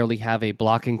necessarily have a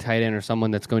blocking tight end or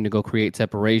someone that's going to go create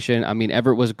separation. I mean,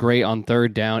 Everett was great on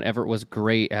third down. Everett was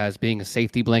great as being a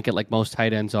safety blanket like most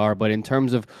tight ends are. But in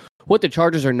terms of what the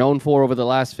Chargers are known for over the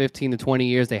last 15 to 20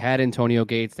 years, they had Antonio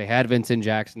Gates, they had Vincent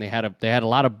Jackson, they had a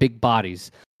lot of big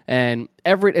bodies. And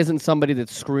Everett isn't somebody that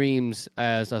screams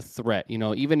as a threat,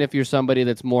 even if you're somebody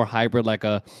that's more hybrid, like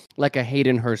a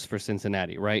Hayden Hurst for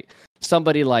Cincinnati, right?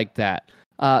 Somebody like that.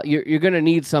 You're going to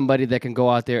need somebody that can go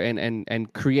out there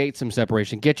and create some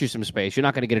separation, get you some space. You're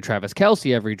not going to get a Travis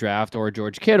Kelce every draft or a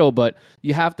George Kittle, but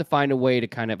you have to find a way to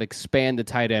kind of expand the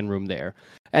tight end room there.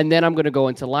 And then I'm going to go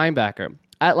into linebacker.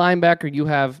 At linebacker, you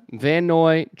have Van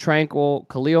Noy, Tranquil,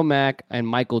 Khalil Mack, and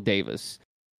Michael Davis.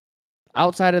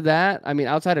 Outside of that,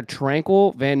 outside of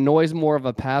Tranquil, Van Noy's more of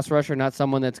a pass rusher, not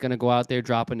someone that's going to go out there,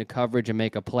 drop into coverage and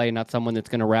make a play, not someone that's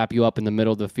going to wrap you up in the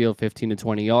middle of the field 15 to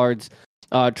 20 yards.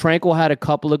 Tranquil had a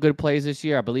couple of good plays this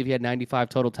year. I believe he had 95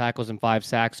 total tackles and 5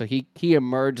 sacks, so he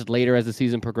emerged later as the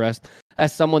season progressed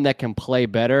as someone that can play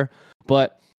better.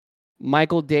 But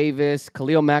Michael Davis,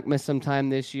 Khalil Mack missed some time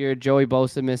this year. Joey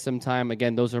Bosa missed some time.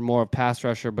 Again, those are more of pass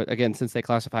rusher, but again, since they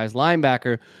classify as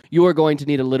linebacker, you are going to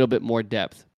need a little bit more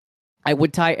depth. I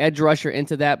would tie edge rusher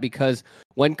into that because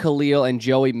when Khalil and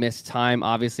Joey miss time,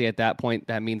 obviously at that point,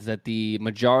 that means that the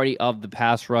majority of the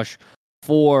pass rush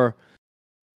for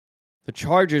the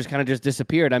Chargers kind of just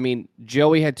disappeared. I mean,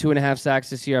 Joey had 2.5 sacks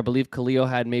this year. I believe Khalil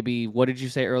had maybe, what did you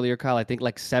say earlier, Kyle? I think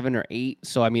like 7 or 8.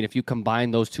 So, I mean, if you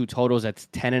combine those two totals, that's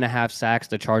 10.5 sacks.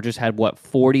 The Chargers had,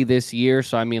 40 this year?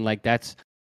 So, I mean, like, that's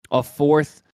a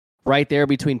fourth right there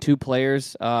between two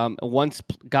players. Once,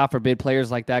 God forbid,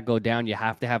 players like that go down, you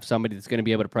have to have somebody that's going to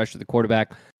be able to pressure the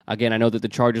quarterback. Again, I know that the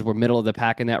Chargers were middle of the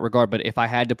pack in that regard, but if I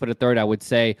had to put a third, I would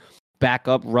say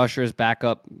backup rushers,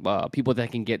 backup people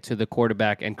that can get to the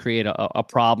quarterback and create a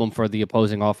problem for the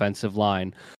opposing offensive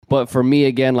line. But for me,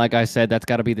 again, like I said, that's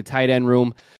got to be the tight end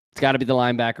room. It's got to be the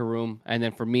linebacker room. And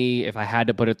then for me, if I had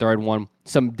to put a third one,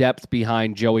 some depth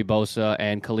behind Joey Bosa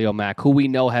and Khalil Mack, who we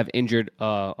know have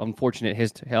unfortunate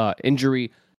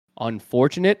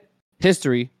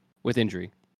history with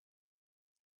injury.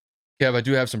 Kev, I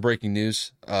do have some breaking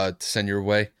news to send your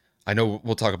way. I know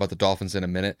we'll talk about the Dolphins in a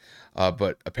minute,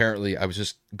 but apparently I was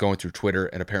just going through Twitter,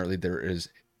 and apparently there is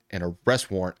an arrest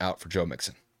warrant out for Joe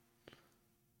Mixon.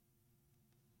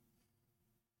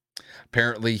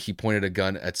 Apparently he pointed a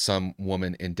gun at some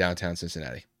woman in downtown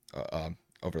Cincinnati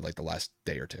over like the last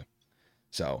day or two.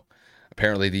 So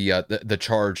apparently the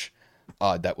charge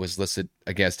that was listed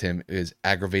against him is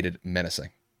aggravated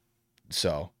menacing.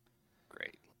 So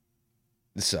great.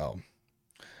 So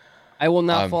I will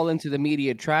not fall into the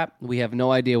media trap. We have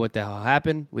no idea what the hell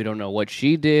happened. We don't know what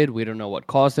she did. We don't know what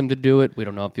caused him to do it. We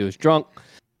don't know if he was drunk.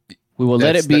 We will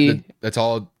let it be. That's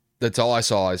all I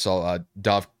saw. I saw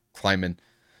Dov Kleiman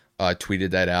tweeted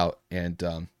that out, and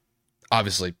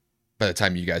obviously by the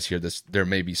time you guys hear this, there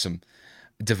may be some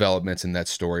developments in that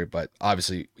story. But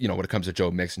obviously, when it comes to Joe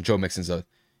Mixon's a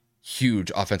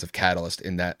huge offensive catalyst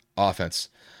in that offense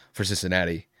for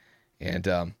Cincinnati,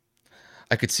 and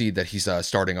I could see that he's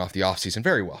starting off the offseason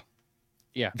very well.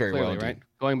 Yeah, very clearly, well, right?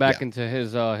 Going back into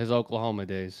his Oklahoma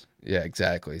days. Yeah,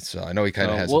 exactly. So I know he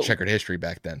kind of has a checkered history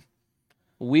back then.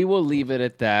 We will leave it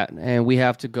at that, and we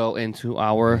have to go into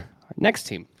our next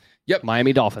team. Yep.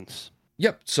 Miami Dolphins.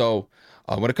 Yep. So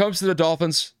when it comes to the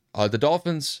Dolphins,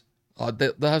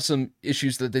 they'll have some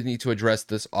issues that they need to address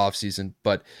this offseason.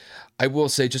 But I will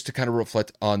say, just to kind of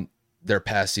reflect on their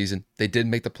past season, they did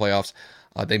make the playoffs.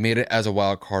 They made it as a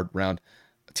wild card round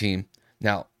team.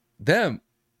 Now, them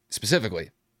specifically,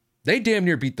 they damn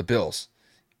near beat the Bills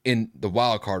in the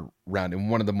wild card round in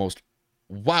one of the most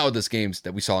wildest games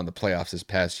that we saw in the playoffs this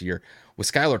past year,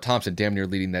 with Skylar Thompson damn near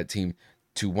leading that team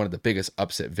to one of the biggest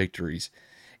upset victories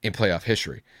in playoff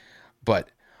history. But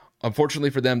unfortunately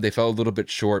for them, they fell a little bit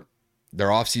short. Their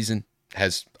offseason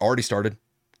has already started,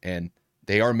 and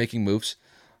they are making moves,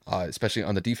 especially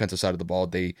on the defensive side of the ball.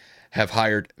 They have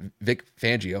hired Vic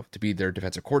Fangio to be their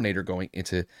defensive coordinator going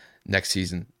into next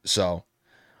season. So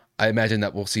I imagine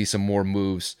that we'll see some more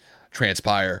moves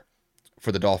transpire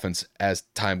for the Dolphins as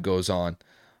time goes on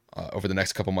over the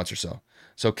next couple months or so.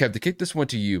 So, Kev, to kick this one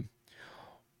to you,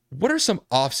 what are some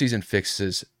offseason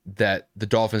fixes that the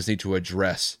Dolphins need to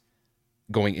address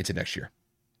going into next year?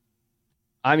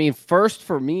 I mean, first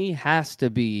for me has to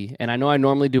be, and I know I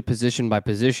normally do position by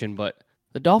position, but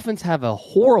the Dolphins have a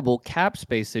horrible cap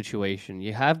space situation.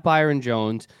 You have Byron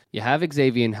Jones, you have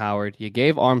Xavier Howard, you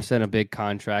gave Armstead a big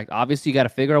contract. Obviously, you got to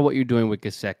figure out what you're doing with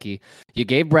Gesicki. You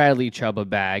gave Bradley Chubb a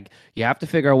bag. You have to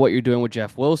figure out what you're doing with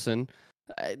Jeff Wilson.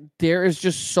 There is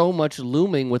just so much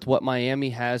looming with what Miami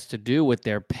has to do with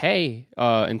their pay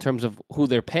in terms of who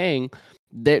they're paying.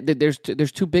 There's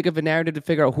too big of a narrative to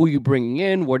figure out who you're bringing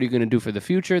in. What are you going to do for the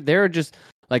future? They're just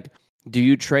like, do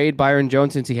you trade Byron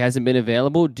Jones since he hasn't been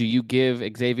available? Do you give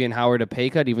Xavier Howard a pay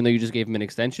cut even though you just gave him an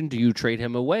extension? Do you trade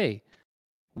him away?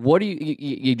 What do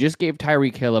you just gave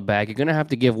Tyreek Hill a bag. You're going to have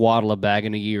to give Waddle a bag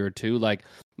in a year or two. Like,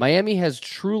 Miami has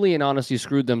truly and honestly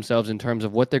screwed themselves in terms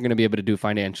of what they're going to be able to do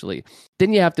financially.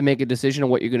 Then you have to make a decision on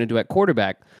what you're going to do at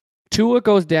quarterback. Tua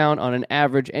goes down on an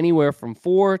average anywhere from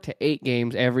 4 to 8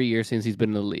 games every year since he's been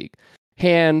in the league.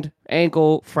 Hand,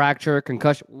 ankle, fracture,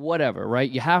 concussion, whatever, right?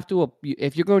 You have to,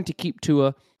 if you're going to keep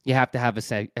Tua, you have to have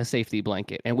a safety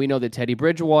blanket. And we know that Teddy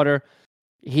Bridgewater,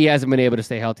 he hasn't been able to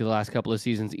stay healthy the last couple of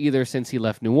seasons either since he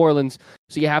left New Orleans.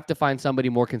 So you have to find somebody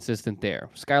more consistent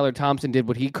there. Skylar Thompson did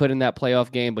what he could in that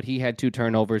playoff game, but he had 2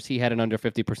 turnovers. He had an under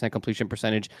 50% completion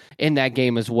percentage in that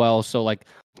game as well. So, like,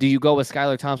 do you go with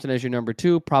Skylar Thompson as your number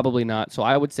 2? Probably not. So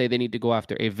I would say they need to go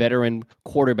after a veteran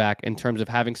quarterback in terms of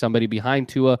having somebody behind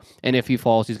Tua. And if he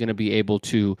falls, he's going to be able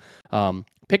to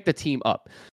pick the team up.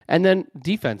 And then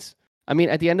defense. I mean,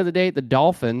 at the end of the day, the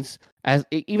Dolphins,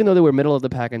 even though they were middle of the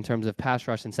pack in terms of pass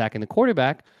rush and sacking the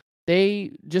quarterback,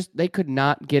 they could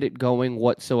not get it going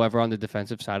whatsoever on the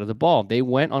defensive side of the ball. They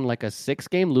went on like a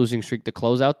 6-game losing streak to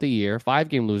close out the year,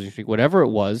 5-game losing streak, whatever it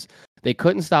was. They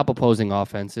couldn't stop opposing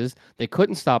offenses. They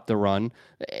couldn't stop the run.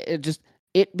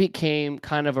 it became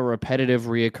kind of a repetitive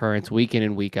reoccurrence week in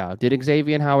and week out. Did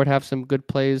Xavier Howard have some good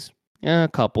plays? Yeah, a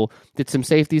couple. Did some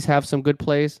safeties have some good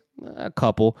plays? A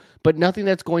couple. But nothing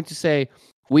that's going to say,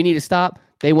 we need to stop.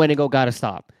 They went and got to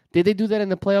stop. Did they do that in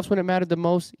the playoffs when it mattered the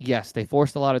most? Yes, they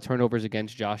forced a lot of turnovers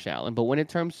against Josh Allen. But when it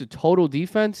comes to total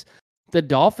defense, the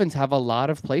Dolphins have a lot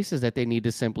of places that they need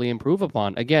to simply improve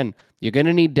upon. Again, you're going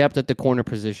to need depth at the corner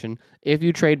position. If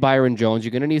you trade Byron Jones,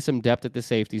 you're going to need some depth at the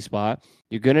safety spot.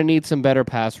 You're going to need some better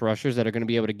pass rushers that are going to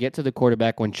be able to get to the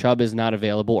quarterback when Chubb is not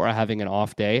available or having an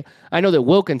off day. I know that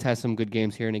Wilkins has some good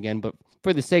games here and again, but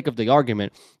for the sake of the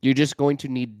argument, you're just going to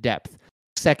need depth.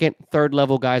 Second, third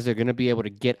level guys are going to be able to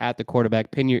get at the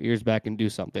quarterback, pin your ears back, and do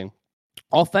something.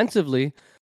 Offensively,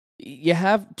 you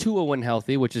have Tua when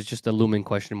healthy, which is just a looming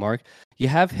question mark. You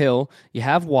have Hill. You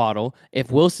have Waddle.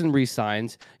 If Wilson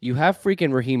resigns, you have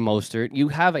freaking Raheem Mostert. You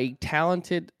have a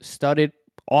talented, studded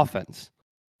offense.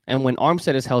 And when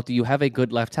Armstead is healthy, you have a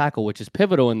good left tackle, which is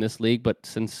pivotal in this league. But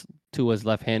since Tua's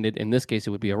left-handed, in this case,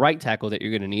 it would be a right tackle that you're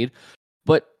going to need.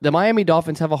 But the Miami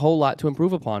Dolphins have a whole lot to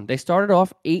improve upon. They started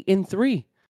off 8-3.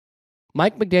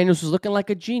 Mike McDaniels was looking like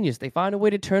a genius. They found a way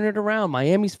to turn it around.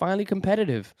 Miami's finally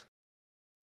competitive.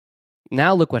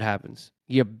 Now look what happens.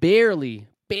 You barely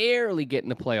get in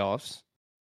the playoffs.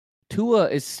 Tua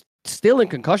is still in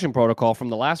concussion protocol from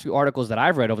the last few articles that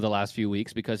I've read over the last few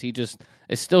weeks because he just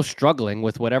is still struggling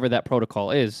with whatever that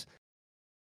protocol is.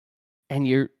 And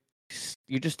you're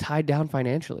just tied down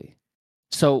financially.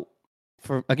 So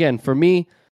for me,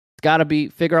 it's got to be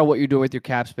figure out what you're doing with your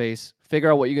cap space, figure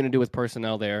out what you're going to do with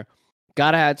personnel there.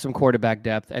 Got to add some quarterback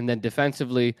depth, and then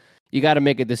defensively, you got to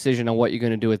make a decision on what you're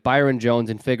going to do with Byron Jones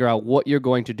and figure out what you're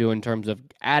going to do in terms of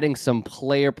adding some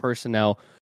player personnel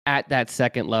at that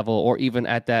second level, or even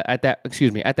at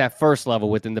that first level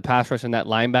within the pass rush and that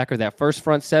linebacker, that first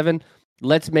front seven.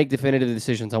 Let's make definitive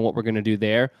decisions on what we're going to do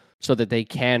there so that they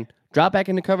can drop back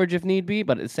into coverage if need be,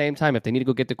 but at the same time, if they need to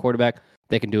go get the quarterback,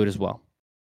 they can do it as well.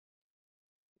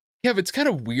 Yeah, but it's kind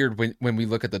of weird when we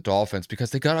look at the Dolphins because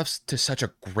they got off to such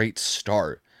a great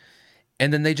start.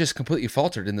 And then they just completely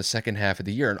faltered in the second half of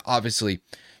the year. And obviously,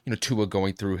 Tua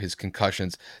going through his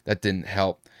concussions, that didn't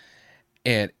help.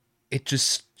 And it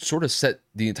just sort of set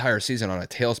the entire season on a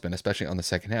tailspin, especially on the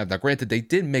second half. Now, granted, they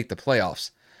did make the playoffs,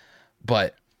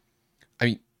 but,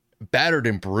 battered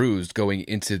and bruised going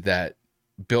into that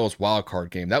Bills wildcard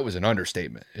game, that was an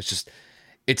understatement.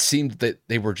 It seemed that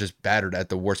they were just battered at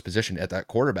the worst position at that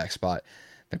quarterback spot.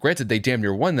 Now, granted, they damn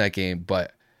near won that game,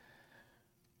 but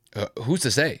who's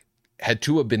to say? Had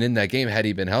Tua been in that game, had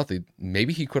he been healthy,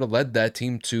 maybe he could have led that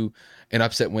team to an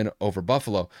upset win over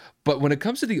Buffalo. But when it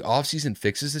comes to the offseason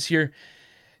fixes this year,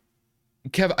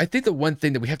 Kev, I think the one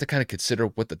thing that we have to kind of consider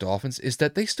with the Dolphins is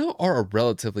that they still are a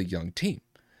relatively young team.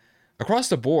 Across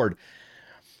the board,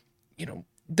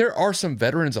 there are some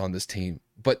veterans on this team,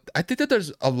 but I think that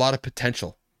there's a lot of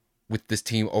potential with this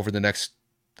team over the next,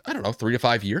 3 to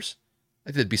 5 years. I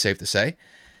think it'd be safe to say.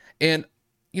 And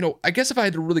I guess if I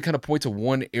had to really kind of point to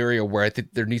one area where I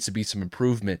think there needs to be some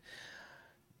improvement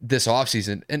this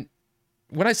offseason, and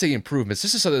when I say improvements,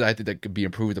 this is something that I think that could be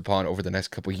improved upon over the next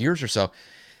couple of years or so,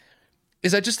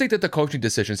 is I just think that the coaching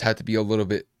decisions had to be a little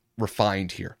bit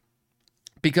refined here.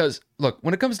 Because, look,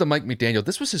 when it comes to Mike McDaniel,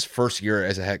 this was his first year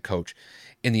as a head coach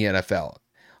in the NFL.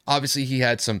 Obviously, he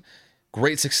had some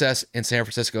great success in San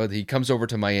Francisco. He comes over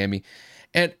to Miami,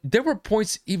 and there were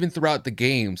points even throughout the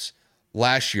games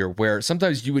last year where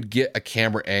sometimes you would get a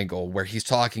camera angle where he's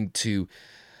talking to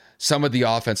some of the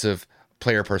offensive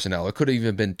player personnel. It could have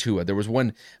even been Tua. There was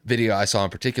one video I saw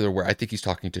in particular where I think he's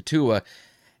talking to Tua,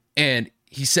 and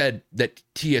he said that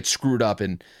he had screwed up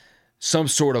in some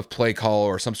sort of play call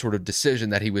or some sort of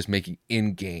decision that he was making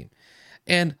in game.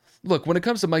 And look, when it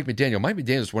comes to Mike McDaniel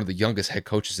is one of the youngest head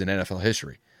coaches in NFL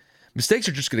history. Mistakes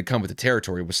are just going to come with the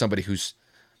territory with somebody who's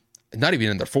not even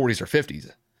in their 40s or 50s.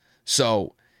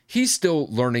 So he's still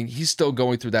learning. He's still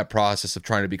going through that process of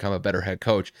trying to become a better head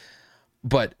coach.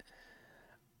 But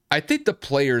I think the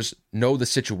players know the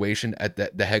situation at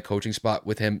the head coaching spot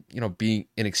with him, being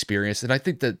inexperienced. And I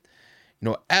think that,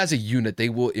 as a unit, they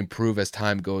will improve as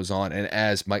time goes on. And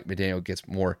as Mike McDaniel gets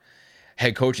more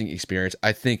head coaching experience,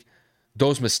 I think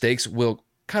those mistakes will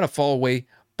kind of fall away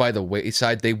by the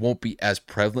wayside. They won't be as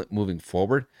prevalent moving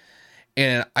forward.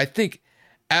 And I think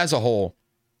as a whole,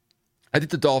 I think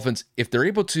the Dolphins, if they're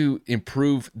able to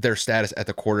improve their status at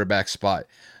the quarterback spot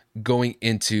going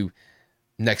into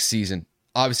next season,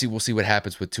 obviously we'll see what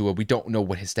happens with Tua. We don't know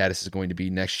what his status is going to be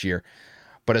next year.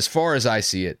 But as far as I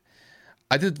see it,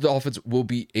 I think the Dolphins will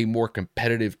be a more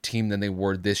competitive team than they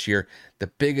were this year. The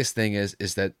biggest thing is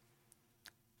that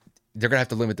they're going to have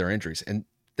to limit their injuries. And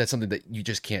that's something that you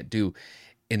just can't do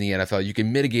in the NFL. You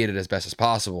can mitigate it as best as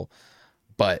possible.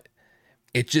 But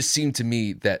it just seemed to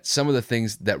me that some of the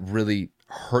things that really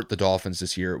hurt the Dolphins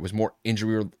this year was more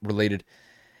injury related.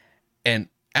 And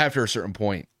after a certain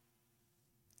point,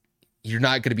 you're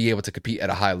not going to be able to compete at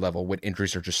a high level when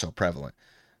injuries are just so prevalent.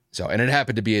 So, and it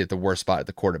happened to be at the worst spot, at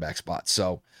the quarterback spot.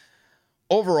 So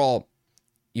overall,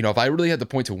 if I really had to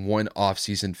point to one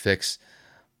offseason fix,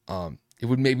 it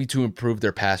would maybe to improve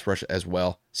their pass rush as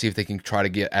well. See if they can try to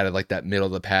get out of like that middle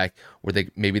of the pack where they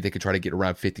could try to get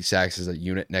around 50 sacks as a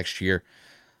unit next year.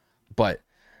 But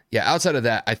yeah, outside of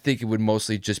that, I think it would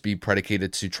mostly just be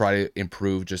predicated to try to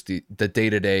improve just the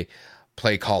day-to-day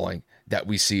play calling that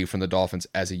we see from the Dolphins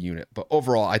as a unit. But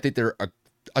overall, I think they're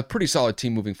a pretty solid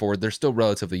team moving forward. They're still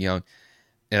relatively young,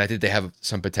 and I think they have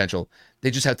some potential. They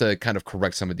just have to kind of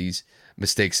correct some of these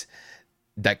mistakes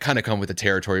that kind of come with the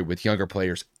territory with younger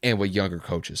players and with younger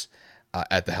coaches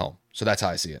at the helm. So that's how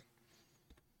I see it.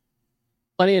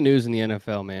 Plenty of news in the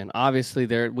NFL, man. Obviously,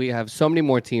 we have so many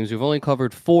more teams. We've only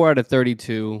covered 4 out of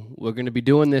 32. We're going to be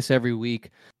doing this every week,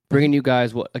 bringing you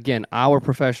guys, our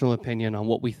professional opinion on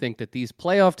what we think that these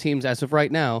playoff teams, as of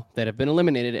right now, that have been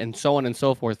eliminated and so on and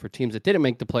so forth for teams that didn't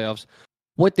make the playoffs,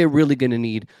 what they're really going to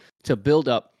need to build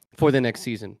up for the next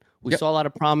season. We saw a lot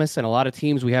of promise and a lot of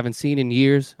teams we haven't seen in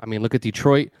years. I mean, look at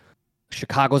Detroit.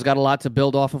 Chicago's got a lot to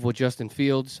build off of with Justin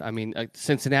Fields. I mean,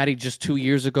 Cincinnati just 2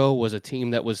 years ago was a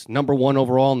team that was number 1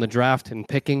 overall in the draft and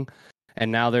picking, and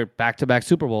now they're back-to-back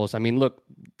Super Bowls. I mean, look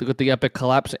at the epic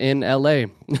collapse in L.A.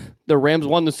 The Rams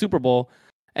won the Super Bowl,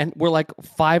 and we're like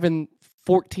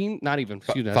 5-14. Not even,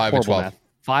 excuse me, that's horrible math.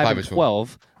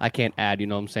 5-12. I can't add, you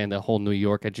know what I'm saying? The whole New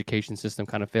York education system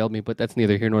kind of failed me, but that's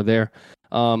neither here nor there.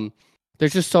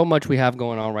 There's just so much we have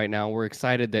going on right now. We're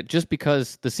excited that just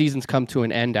because the season's come to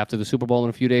an end after the Super Bowl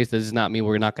in a few days, that does not mean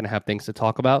we're not going to have things to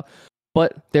talk about.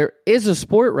 But there is a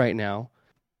sport right now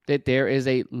that there is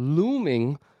a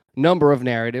looming number of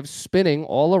narratives spinning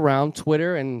all around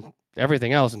Twitter and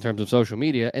everything else in terms of social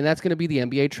media, and that's going to be the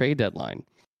NBA trade deadline.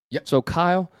 Yep. So,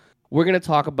 Kyle, we're going to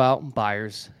talk about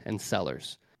buyers and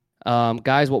sellers.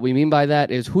 Guys, what we mean by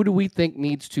that is who do we think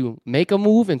needs to make a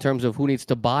move in terms of who needs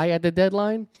to buy at the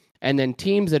deadline? And then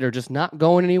teams that are just not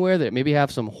going anywhere, that maybe have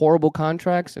some horrible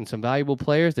contracts and some valuable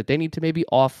players that they need to maybe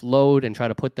offload and try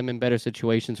to put them in better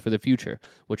situations for the future,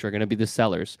 which are going to be the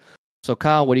sellers. So,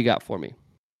 Kyle, what do you got for me?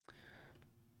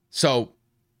 So,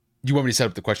 you want me to set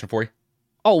up the question for you?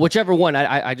 Oh, whichever one.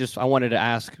 I wanted to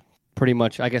ask pretty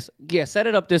much, I guess. Yeah, set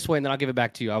it up this way, and then I'll give it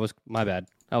back to you. My bad.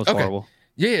 That was horrible.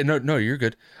 Yeah, no, you're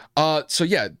good. So,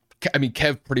 yeah, I mean,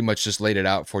 Kev pretty much just laid it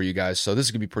out for you guys. So, this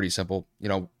is going to be pretty simple.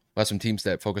 We'll have some teams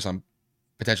that focus on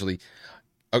potentially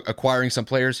acquiring some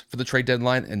players for the trade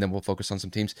deadline, and then we'll focus on some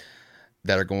teams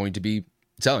that are going to be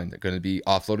selling. They're going to be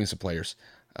offloading some players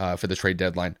for the trade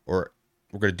deadline, or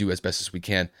we're going to do as best as we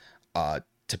can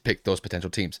to pick those potential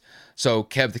teams. So,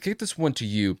 Kev, to kick this one to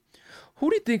you, who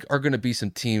do you think are going to be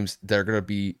some teams that are going to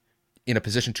be in a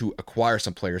position to acquire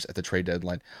some players at the trade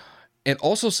deadline, and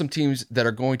also some teams that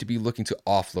are going to be looking to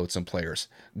offload some players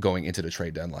going into the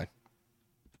trade deadline?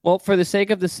 Well, for the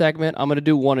sake of the segment, I'm going to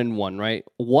do 1 and 1, right?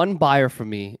 One buyer for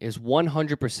me is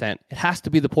 100%. It has to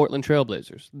be the Portland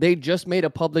Trailblazers. They just made a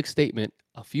public statement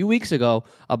a few weeks ago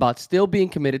about still being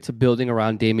committed to building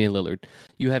around Damian Lillard.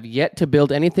 You have yet to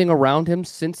build anything around him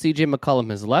since CJ McCollum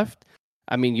has left.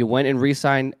 I mean, you went and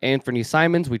re-signed Anthony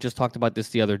Simons. We just talked about this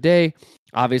the other day.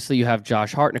 Obviously, you have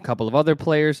Josh Hart and a couple of other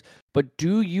players. But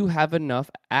do you have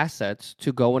enough assets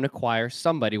to go and acquire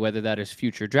somebody, whether that is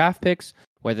future draft picks,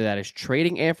 whether that is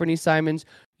trading Anthony Simons?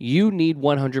 You need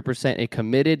 100% a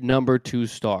committed number 2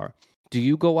 star. Do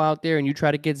you go out there and you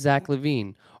try to get Zach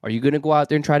LaVine? Are you going to go out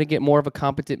there and try to get more of a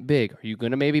competent big? Are you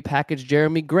going to maybe package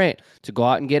Jeremy Grant to go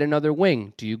out and get another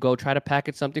wing? Do you go try to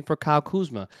package something for Kyle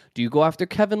Kuzma? Do you go after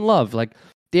Kevin Love? Like,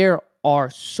 there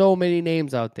are so many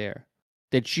names out there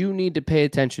that you need to pay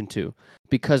attention to,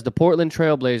 because the Portland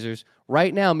Trailblazers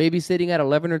right now may be sitting at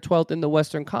 11 or 12th in the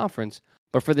Western Conference,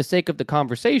 but for the sake of the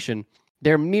conversation,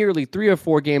 they're merely 3 or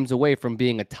 4 games away from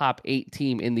being a top 8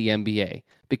 team in the NBA,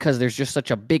 because there's just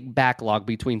such a big backlog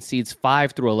between seeds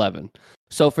 5 through 11.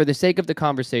 So for the sake of the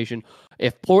conversation,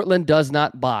 if Portland does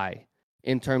not buy,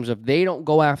 in terms of they don't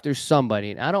go after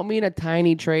somebody, and I don't mean a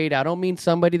tiny trade, I don't mean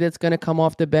somebody that's going to come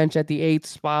off the bench at the 8th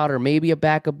spot or maybe a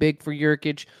backup big for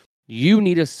Jurkic, you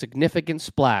need a significant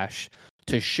splash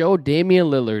to show Damian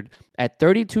Lillard at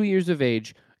 32 years of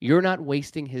age, you're not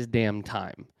wasting his damn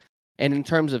time. And in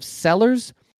terms of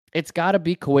sellers, it's got to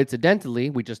be, coincidentally,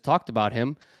 we just talked about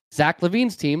him, Zach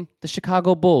LaVine's team, the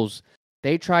Chicago Bulls.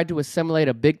 They tried to assimilate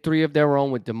a big 3 of their own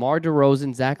with DeMar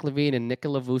DeRozan, Zach LaVine, and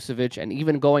Nikola Vucevic, and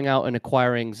even going out and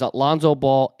acquiring Lonzo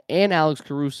Ball and Alex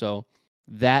Caruso.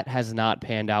 That has not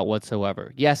panned out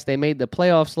whatsoever. Yes, they made the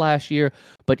playoffs last year,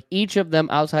 but each of them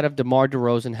outside of DeMar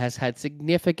DeRozan has had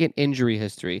significant injury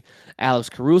history. Alex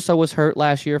Caruso was hurt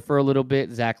last year for a little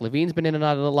bit. Zach LaVine's been in and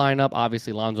out of the lineup.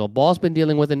 Obviously, Lonzo Ball's been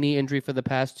dealing with a knee injury for the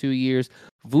past 2 years.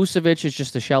 Vucevic is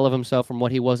just a shell of himself from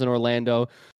what he was in Orlando.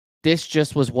 This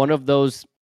just was one of those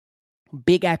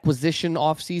big acquisition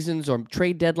off seasons or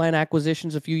trade deadline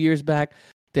acquisitions a few years back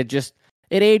that just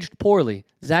it aged poorly.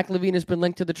 Zach LaVine has been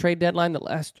linked to the trade deadline the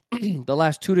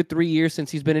last 2 to 3 years since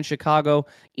he's been in Chicago.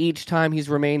 Each time he's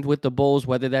remained with the Bulls,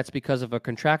 whether that's because of a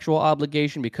contractual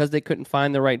obligation, because they couldn't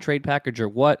find the right trade package or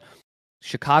what.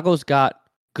 Chicago's got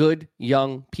good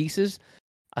young pieces,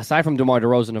 aside from DeMar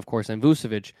DeRozan, of course, and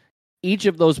Vucevic. Each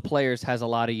of those players has a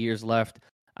lot of years left.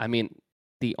 I mean,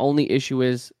 the only issue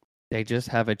is they just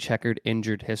have a checkered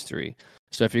injured history.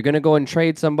 So if you're going to go and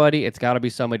trade somebody, it's got to be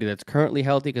somebody that's currently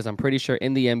healthy, because I'm pretty sure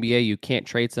in the NBA you can't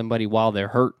trade somebody while they're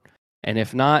hurt. And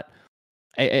if not,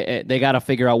 they got to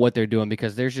figure out what they're doing,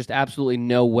 because there's just absolutely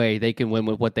no way they can win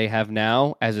with what they have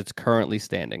now as it's currently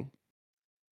standing.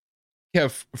 Yeah,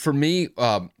 for me,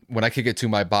 when I kick it to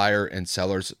my buyer and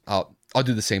sellers, I'll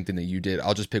do the same thing that you did.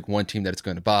 I'll just pick one team that it's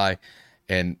going to buy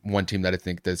and one team that I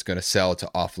think that's going to sell to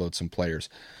offload some players.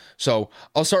 So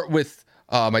I'll start with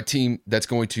my team that's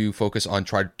going to focus on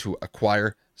trying to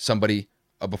acquire somebody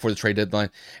before the trade deadline.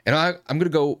 And I'm going to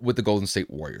go with the Golden State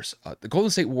Warriors. The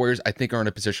Golden State Warriors, I think, are in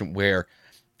a position where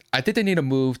I think they need a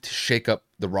move to shake up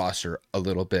the roster a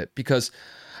little bit. Because,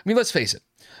 I mean, let's face it,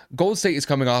 Golden State is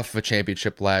coming off of a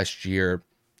championship last year.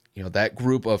 You know, that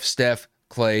group of Steph,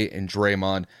 Clay, and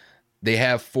Draymond, they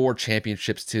have 4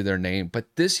 championships to their name.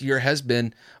 But this year has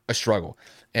been a struggle.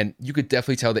 And you could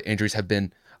definitely tell the injuries have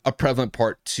been a prevalent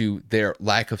part to their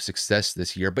lack of success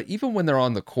this year. But even when they're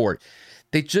on the court,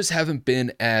 they just haven't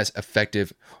been as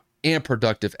effective and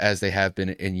productive as they have been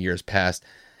in years past.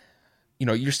 You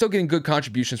know, you're still getting good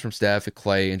contributions from Steph,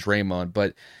 Clay, and Draymond,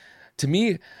 but to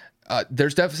me,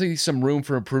 there's definitely some room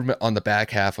for improvement on the back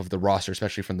half of the roster,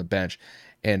 especially from the bench.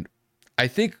 And I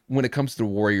think when it comes to the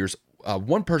Warriors,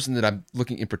 one person that I'm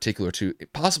looking in particular to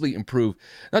possibly improve,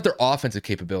 not their offensive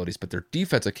capabilities, but their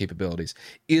defensive capabilities,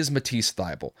 is Matisse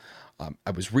Thybulle.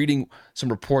 I was reading some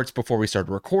reports before we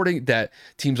started recording that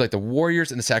teams like the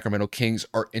Warriors and the Sacramento Kings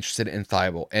are interested in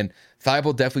Thybulle. And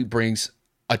Thybulle definitely brings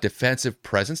a defensive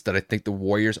presence that I think the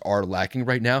Warriors are lacking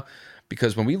right now.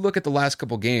 Because when we look at the last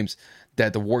couple games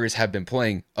that the Warriors have been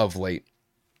playing of late,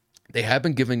 they have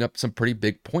been giving up some pretty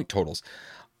big point totals.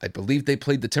 I believe they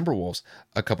played the Timberwolves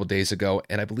a couple days ago,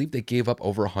 and I believe they gave up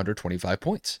over 125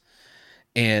 points.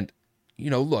 And,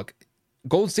 you know, look,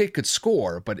 Golden State could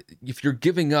score, but if you're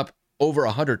giving up over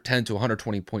 110 to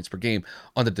 120 points per game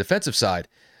on the defensive side,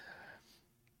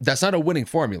 that's not a winning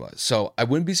formula. So I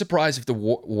wouldn't be surprised if the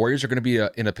Warriors are going to be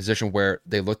in a position where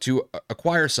they look to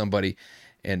acquire somebody.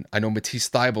 And I know Matisse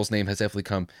Thybulle's name has definitely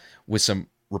come with some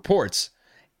reports,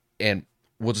 and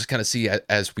we'll just kind of see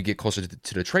as we get closer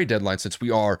to the trade deadline, since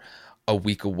we are a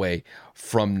week away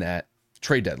from that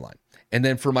trade deadline. And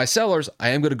then for my sellers, I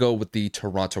am going to go with the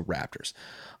Toronto Raptors.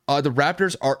 The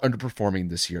Raptors are underperforming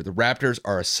this year. The Raptors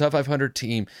are a sub-500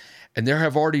 team, and there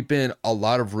have already been a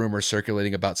lot of rumors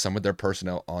circulating about some of their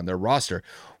personnel on their roster.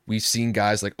 We've seen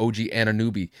guys like OG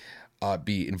Anunoby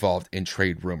be involved in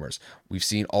trade rumors. We've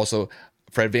seen also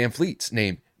Fred VanVleet's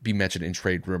name be mentioned in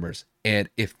trade rumors. And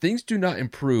if things do not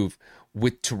improve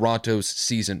with Toronto's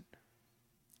season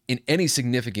in any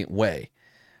significant way,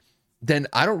 then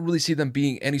I don't really see them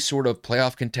being any sort of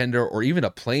playoff contender or even a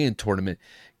play-in tournament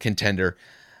contender.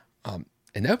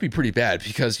 And that would be pretty bad,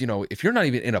 because, you know, if you're not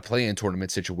even in a play-in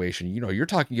tournament situation, you know, you're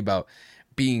talking about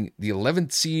being the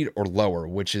 11th seed or lower,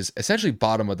 which is essentially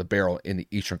bottom of the barrel in the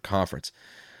Eastern Conference.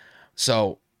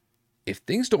 So if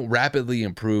things don't rapidly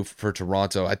improve for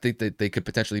Toronto, I think that they could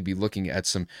potentially be looking at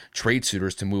some trade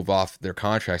suitors to move off their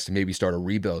contracts to maybe start a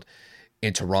rebuild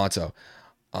in Toronto.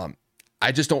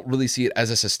 I just don't really see it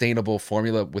as a sustainable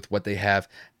formula with what they have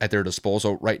at their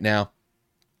disposal right now.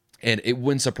 And it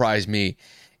wouldn't surprise me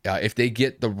if they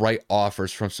get the right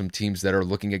offers from some teams that are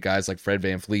looking at guys like Fred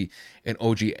VanVleet and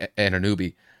OG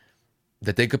Anunoby,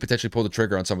 that they could potentially pull the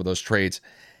trigger on some of those trades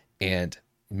and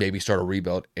maybe start a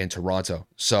rebuild in Toronto.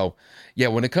 So, yeah,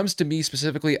 when it comes to me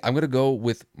specifically, I'm going to go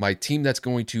with my team that's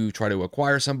going to try to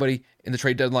acquire somebody in the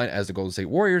trade deadline as the Golden State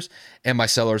Warriors, and my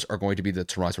sellers are going to be the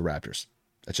Toronto Raptors.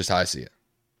 That's just how I see it.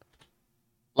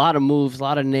 A lot of moves, a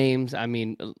lot of names. I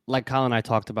mean, like Colin and I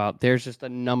talked about, there's just a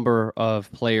number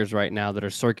of players right now that are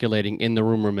circulating in the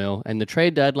rumor mill, and the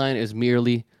trade deadline is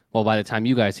merely, well, by the time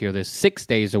you guys hear this, 6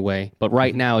 days away, but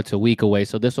right now it's a week away,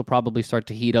 so this will probably start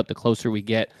to heat up the closer we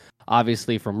get.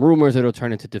 Obviously, from rumors, it'll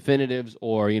turn into definitives,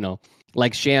 or, you know,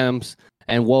 like Shams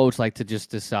And Woj like to just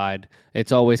decide.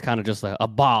 It's always kind of just like a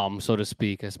bomb, so to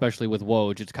speak, especially with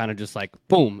Woj. It's kind of just like,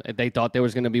 boom. They thought there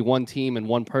was going to be one team and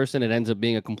one person. It ends up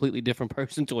being a completely different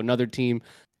person to another team.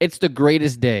 It's the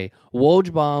greatest day.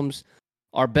 Woj bombs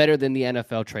are better than the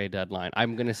NFL trade deadline.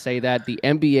 I'm going to say that. The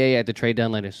NBA at the trade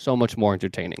deadline is so much more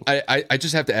entertaining. I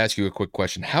just have to ask you a quick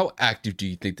question. How active do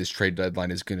you think this trade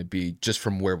deadline is going to be just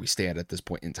from where we stand at this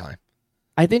point in time?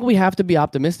 I think we have to be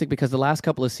optimistic because the last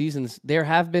couple of seasons, there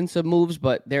have been some moves,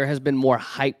 but there has been more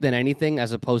hype than anything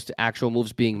as opposed to actual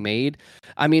moves being made.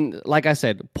 I mean, like I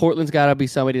said, Portland's got to be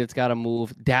somebody that's got to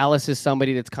move. Dallas is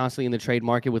somebody that's constantly in the trade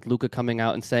market with Luka coming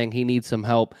out and saying he needs some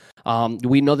help.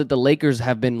 We know that the Lakers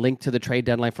have been linked to the trade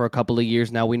deadline for a couple of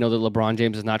years now. We know that LeBron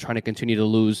James is not trying to continue to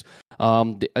lose.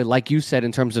 Like you said,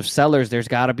 in terms of sellers, there's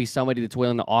got to be somebody that's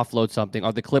willing to offload something.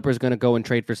 Are the Clippers going to go and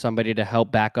trade for somebody to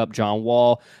help back up John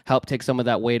Wall, help take some of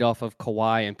that weight off of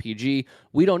Kawhi and PG?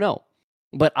 We don't know.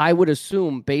 But I would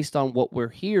assume, based on what we're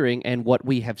hearing and what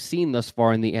we have seen thus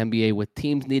far in the NBA, with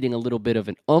teams needing a little bit of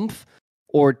an oomph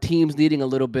or teams needing a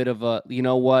little bit of a, you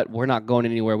know what, we're not going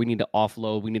anywhere. We need to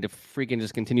offload. We need to freaking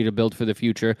just continue to build for the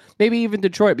future. Maybe even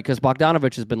Detroit, because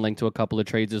Bogdanovich has been linked to a couple of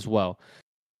trades as well.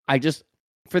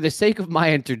 For the sake of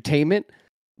my entertainment,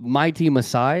 my team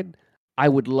aside, I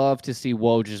would love to see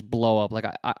Woj just blow up. Like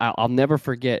I'll never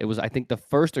forget. It was, I think, the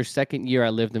first or second year I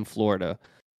lived in Florida.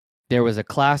 There was a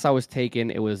class I was taking.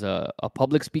 It was a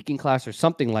public speaking class or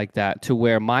something like that, to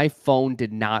where my phone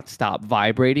did not stop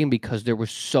vibrating because there were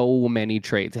so many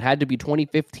trades. It had to be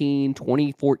 2015,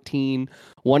 2014,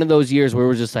 one of those years where it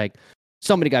was just like,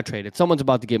 somebody got traded. Someone's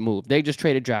about to get moved. They just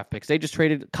traded draft picks. They just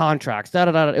traded contracts.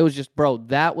 It was just, bro,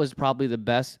 that was probably the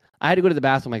best. I had to go to the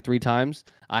bathroom like 3 times.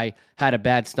 I had a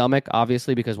bad stomach,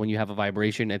 obviously, because when you have a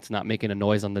vibration, it's not making a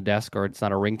noise on the desk or it's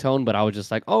not a ringtone. But I was just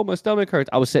like, oh, my stomach hurts.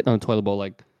 I was sitting on the toilet bowl,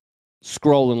 like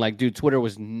scrolling, like, dude, Twitter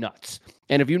was nuts.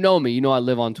 And if you know me, you know I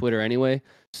live on Twitter anyway.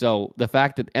 So the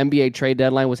fact that NBA trade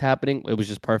deadline was happening, it was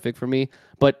just perfect for me.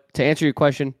 But to answer your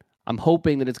question, I'm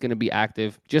hoping that it's going to be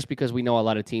active just because we know a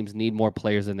lot of teams need more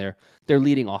players than they're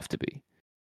leading off to be.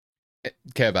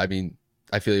 Kev, I mean,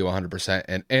 I feel you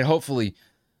 100%. And hopefully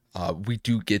we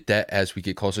do get that as we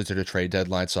get closer to the trade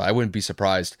deadline. So I wouldn't be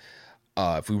surprised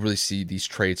if we really see these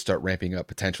trades start ramping up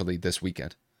potentially this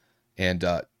weekend. And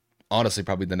honestly,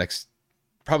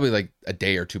 probably like a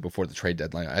day or two before the trade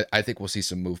deadline, I think we'll see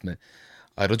some movement.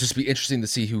 It'll just be interesting to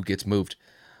see who gets moved.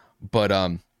 But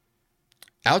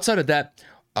outside of that,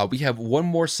 we have one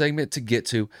more segment to get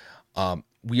to.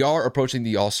 We are approaching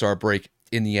the All-Star break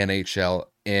in the NHL.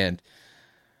 And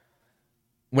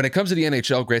when it comes to the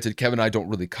NHL, granted, Kevin and I don't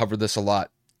really cover this a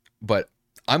lot, but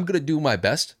I'm going to do my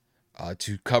best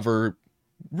to cover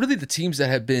really the teams that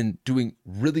have been doing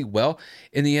really well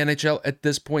in the NHL at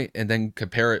this point, and then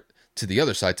compare it to the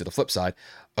other side, to the flip side,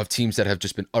 of teams that have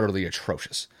just been utterly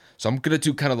atrocious. So I'm going to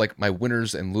do kind of like my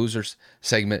winners and losers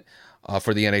segment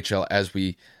for the NHL as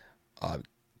we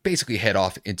basically head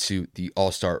off into the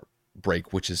All-Star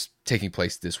break, which is taking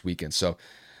place this weekend. So,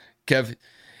 Kev,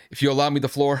 if you allow me the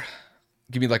floor,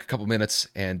 give me like a couple minutes,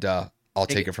 and I'll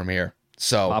take it from here.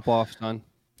 So, pop off, son.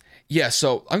 Yeah,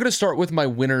 so I'm going to start with my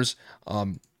winners.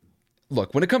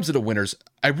 Look, when it comes to the winners,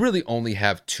 I really only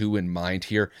have 2 in mind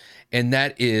here, and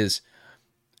that is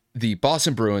the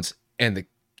Boston Bruins and the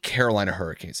Carolina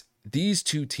Hurricanes. These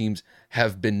 2 teams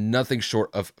have been nothing short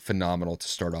of phenomenal to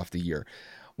start off the year.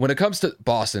 When it comes to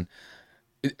Boston,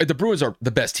 the Bruins are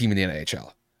the best team in the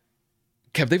NHL.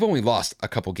 Kev, they've only lost a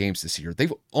couple games this year.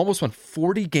 They've almost won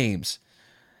 40 games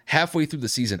halfway through the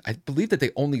season. I believe that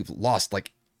they only lost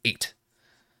like 8.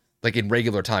 Like in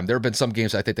regular time. There have been some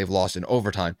games I think they've lost in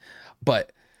overtime,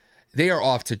 but they are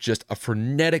off to just a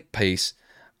frenetic pace.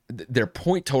 Their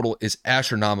point total is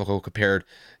astronomical compared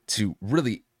to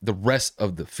really the rest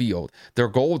of the field. Their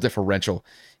goal differential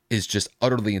is just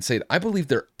utterly insane. I believe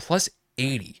they're plus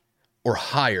 80 or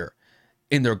higher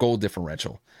in their goal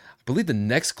differential. I believe the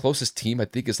next closest team I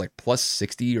think is like plus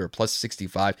 60 or plus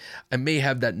 65. I may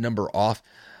have that number off,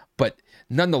 but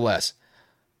nonetheless,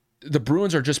 the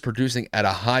Bruins are just producing at a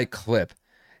high clip.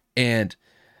 And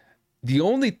the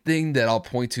only thing that I'll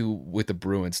point to with the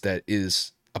Bruins that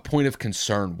is a point of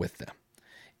concern with them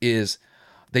is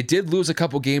they did lose a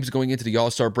couple games going into the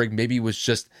All-Star break. Maybe it was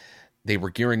just they were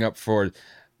gearing up for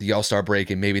the All-Star break,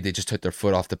 and maybe they just took their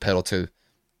foot off the pedal to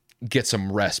get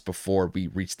some rest before we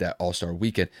reach that All-Star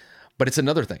weekend. But it's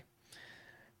another thing.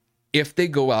 If they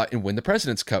go out and win the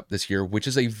President's Cup this year, which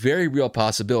is a very real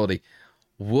possibility,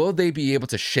 will they be able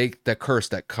to shake the curse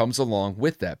that comes along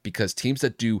with that? Because teams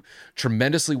that do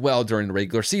tremendously well during the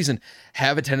regular season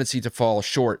have a tendency to fall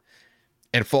short,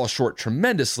 and fall short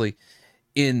tremendously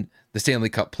in the Stanley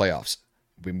Cup playoffs.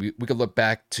 We could look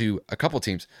back to a couple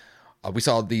teams. We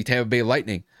saw the Tampa Bay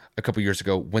Lightning a couple years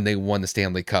ago when they won the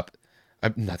Stanley Cup.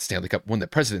 Not Stanley Cup, won the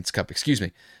President's Cup, excuse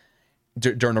me,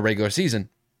 during the regular season.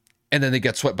 And then they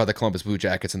get swept by the Columbus Blue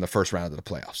Jackets in the first round of the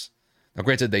playoffs. Now,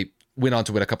 granted, they went on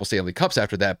to win a couple Stanley Cups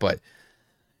after that, but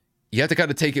you have to kind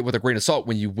of take it with a grain of salt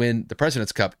when you win the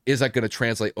President's Cup. Is that going to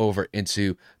translate over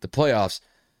into the playoffs?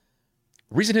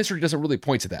 Recent history doesn't really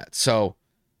point to that. So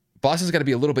Boston's got to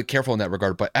be a little bit careful in that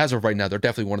regard, but as of right now, they're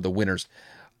definitely one of the winners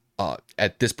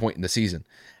at this point in the season.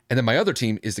 And then my other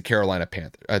team is the Carolina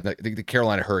the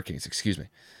Carolina Hurricanes, excuse me.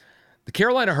 The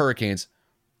Carolina Hurricanes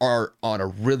are on a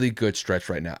really good stretch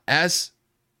right now. As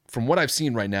from what I've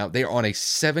seen right now, they are on a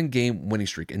 7-game winning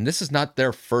streak. And this is not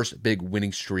their first big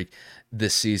winning streak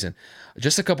this season.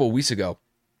 Just a couple of weeks ago,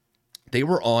 they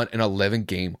were on an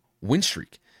 11-game win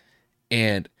streak.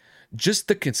 And just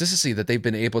the consistency that they've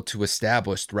been able to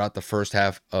establish throughout the first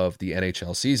half of the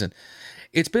NHL season,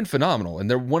 it's been phenomenal. And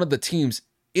they're one of the teams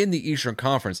in the Eastern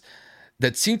Conference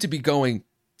that seem to be going,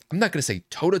 I'm not going to say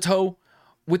toe-to-toe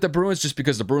with the Bruins just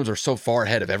because the Bruins are so far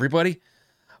ahead of everybody,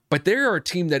 but they're a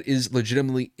team that is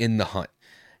legitimately in the hunt.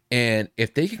 And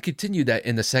if they can continue that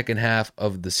in the second half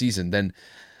of the season, then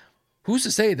who's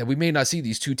to say that we may not see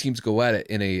these two teams go at it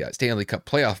in a Stanley Cup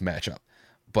playoff matchup?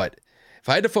 But if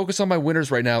I had to focus on my winners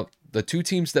right now, the two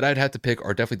teams that I'd have to pick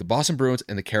are definitely the Boston Bruins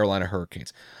and the Carolina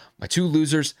Hurricanes. My two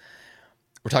losers,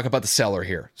 we're talking about the cellar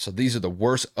here. So these are the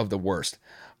worst of the worst.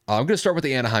 I'm going to start with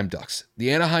the Anaheim Ducks.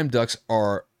 The Anaheim Ducks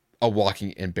are a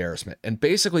walking embarrassment. And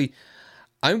basically,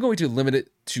 I'm going to limit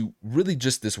it to really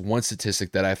just this one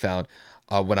statistic that I found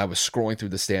when I was scrolling through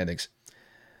the standings.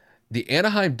 The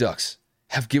Anaheim Ducks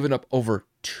have given up over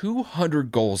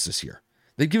 200 goals this year.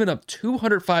 They've given up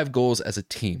 205 goals as a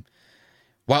team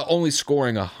while only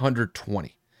scoring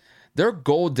 120. Their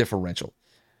goal differential.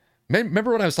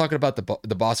 Remember when I was talking about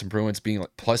the Boston Bruins being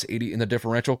like plus 80 in the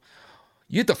differential?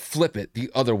 You have to flip it the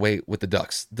other way with the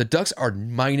Ducks. The Ducks are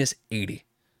minus 80.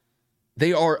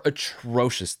 They are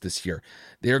atrocious this year.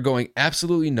 They are going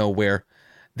absolutely nowhere.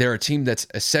 They're a team that's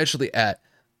essentially at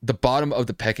the bottom of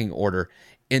the pecking order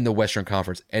in the Western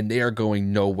Conference, and they are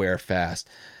going nowhere fast.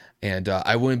 And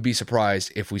I wouldn't be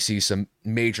surprised if we see some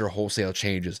major wholesale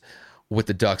changes with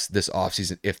the Ducks this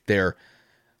offseason if their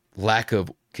lack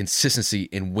of consistency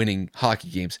in winning hockey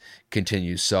games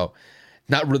continues. So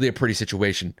not really a pretty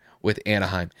situation with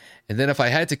Anaheim. And then if I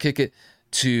had to kick it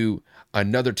to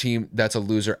another team that's a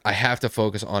loser, I have to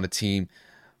focus on a team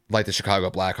like the Chicago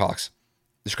Blackhawks.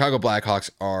 The Chicago Blackhawks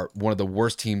are one of the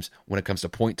worst teams when it comes to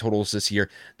point totals this year.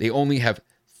 They only have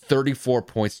 34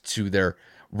 points to their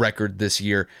record this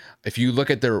year. If you look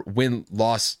at their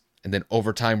win-loss and then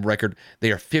overtime record,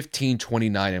 they are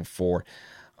 15-29-4.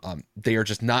 They are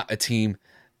just not a team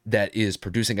that is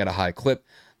producing at a high clip.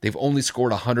 They've only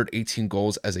scored 118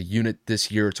 goals as a unit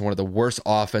this year. It's one of the worst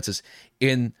offenses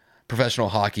in professional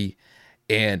hockey,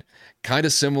 and kind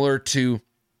of similar to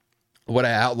what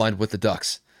I outlined with the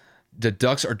Ducks. The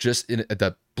Ducks are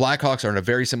the Blackhawks are in a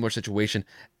very similar situation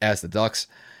as the Ducks,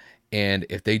 and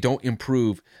if they don't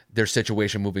improve their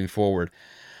situation moving forward,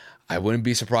 I wouldn't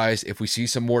be surprised if we see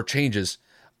some more changes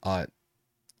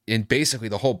in basically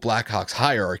the whole Blackhawks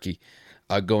hierarchy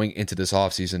going into this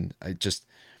offseason.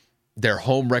 Their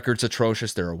home record's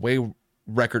atrocious. Their away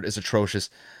record is atrocious.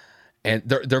 And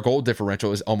their goal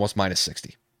differential is almost minus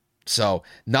 60. So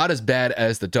not as bad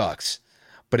as the Ducks,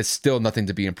 but it's still nothing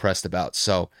to be impressed about.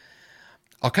 So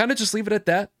I'll kind of just leave it at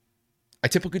that. I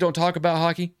typically don't talk about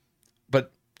hockey,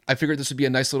 but I figured this would be a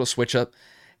nice little switch up.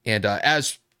 And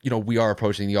as you know, we are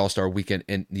approaching the All-Star weekend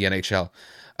in the NHL,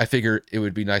 I figure it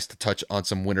would be nice to touch on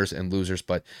some winners and losers.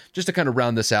 But just to kind of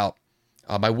round this out,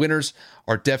 my winners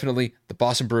are definitely the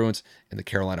Boston Bruins and the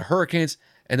Carolina Hurricanes.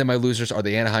 And then my losers are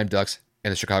the Anaheim Ducks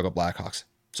and the Chicago Blackhawks.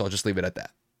 So I'll just leave it at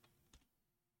that.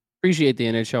 Appreciate the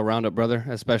NHL roundup, brother,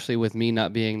 especially with me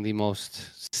not being the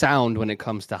most sound when it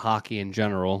comes to hockey in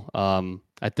general.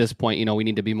 At this point, we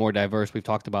need to be more diverse. We've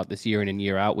talked about this year in and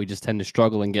year out. We just tend to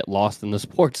struggle and get lost in the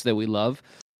sports that we love.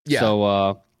 Yeah.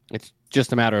 So it's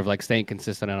just a matter of staying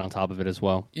consistent and on top of it as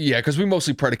well. Yeah, because we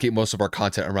mostly predicate most of our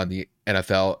content around the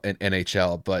NFL and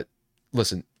NHL. But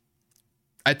listen,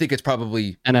 I think it's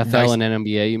probably NFL nice. and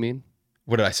NBA, you mean?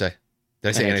 What did I say? Did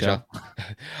I say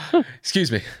NHL?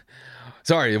 Excuse me.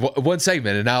 Sorry, one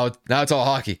segment, and now it's all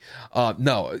hockey.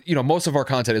 No, most of our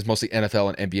content is mostly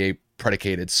NFL and NBA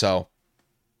predicated, so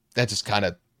that just kind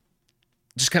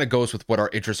of goes with what our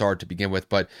interests are to begin with.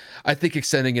 But I think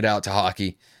extending it out to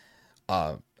hockey,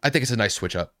 I think it's a nice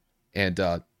switch up. And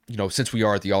since we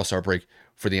are at the All-Star break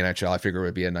for the NHL, I figure it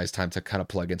would be a nice time to kind of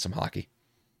plug in some hockey.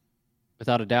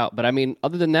 Without a doubt. But I mean,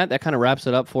 other than that, that kind of wraps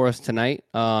it up for us tonight.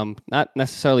 Not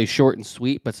necessarily short and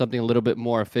sweet, but something a little bit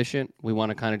more efficient. We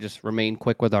want to kind of just remain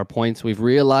quick with our points. We've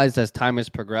realized as time has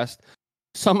progressed,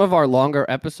 some of our longer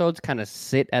episodes kind of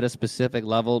sit at a specific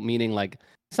level, meaning like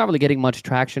it's not really getting much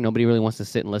traction. Nobody really wants to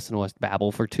sit and listen to us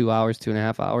babble for 2 hours,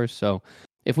 2.5 hours. So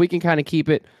if we can kind of keep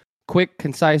it quick,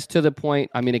 concise, to the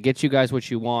point, I mean, it gets you guys what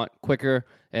you want quicker.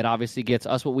 It obviously gets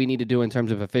us what we need to do in terms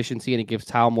of efficiency, and it gives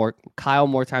Kyle more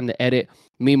time to edit,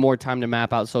 me more time to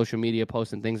map out social media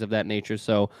posts and things of that nature.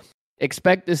 So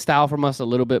expect this style from us a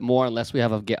little bit more, unless we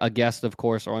have a guest, of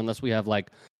course, or unless we have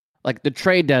like the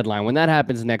trade deadline. When that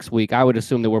happens next week, I would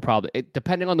assume that we're probably,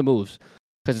 depending on the moves,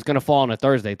 because it's going to fall on a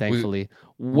Thursday, thankfully,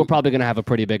 we're probably going to have a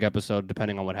pretty big episode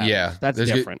depending on what happens. Yeah, that's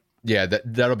different.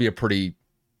 That'll be a pretty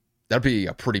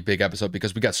big episode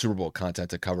because we got Super Bowl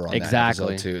content to cover on that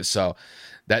episode too. So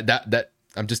that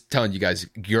I'm just telling you guys,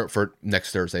 gear up for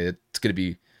next Thursday. It's going to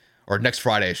be, or next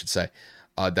Friday, I should say,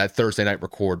 that Thursday night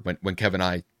record when Kev and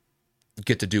I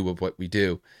get to do what we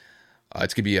do.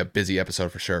 It's going to be a busy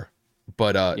episode for sure.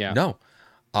 But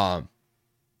Kev,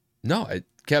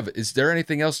 is there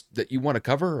anything else that you want to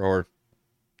cover, or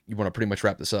you want to pretty much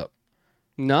wrap this up?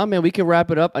 No, man, we can wrap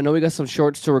it up. I know we got some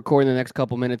shorts to record in the next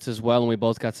couple minutes as well, and we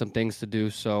both got some things to do.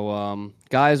 So,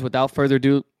 guys, without further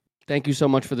ado, thank you so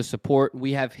much for the support.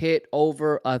 We have hit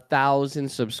over 1,000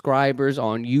 subscribers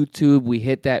on YouTube. We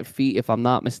hit that feat, if I'm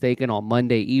not mistaken, on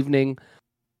Monday evening.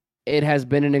 It has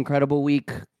been an incredible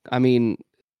week. I mean,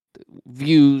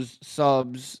 views,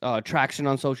 subs, traction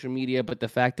on social media, but the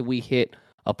fact that we hit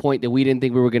a point that we didn't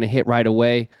think we were going to hit right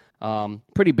away,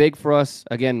 pretty big for us.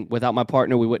 Again, without my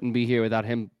partner, we wouldn't be here, without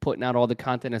him putting out all the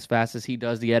content as fast as he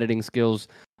does, the editing skills.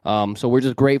 So we're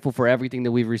just grateful for everything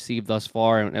that we've received thus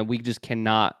far, and we just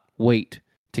cannot wait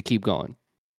to keep going.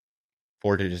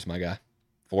 4 digits, my guy.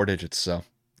 4 digits. So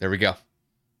there we go.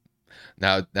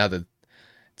 Now that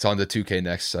it's on the 2K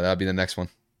next, so that'll be the next one.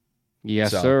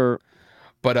 Yes, sir.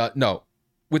 But no,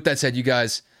 with that said, you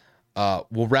guys,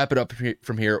 we'll wrap it up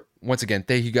from here. Once again,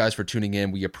 thank you guys for tuning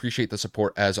in. We appreciate the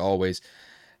support as always,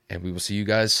 and we will see you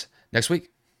guys next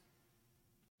week.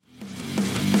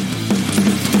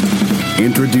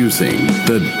 Introducing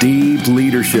the Deep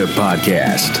Leadership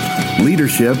Podcast.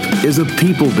 Leadership is a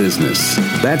people business.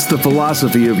 That's the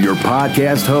philosophy of your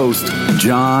podcast host,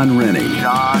 John Rennie.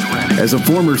 As a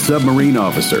former submarine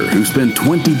officer who spent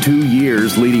 22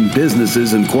 years leading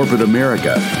businesses in corporate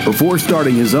America before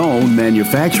starting his own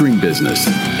manufacturing business,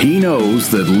 he knows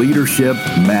that leadership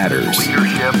matters.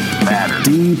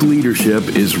 Deep Leadership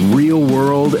is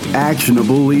real-world,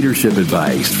 actionable leadership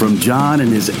advice from John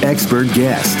and his expert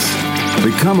guests.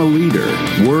 Become a leader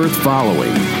worth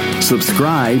following.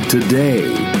 Subscribe today.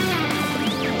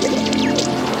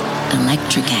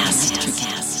 Electricast.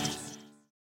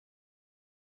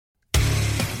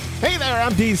 Hey there,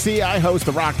 I'm DC. I host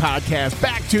the rock podcast,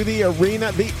 Back to the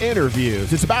Arena, The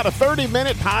Interviews. It's about a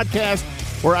 30-minute podcast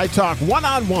where I talk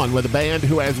one-on-one with a band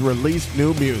who has released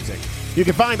new music. You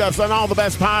can find us on all the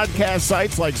best podcast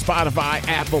sites like Spotify,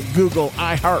 Apple, Google,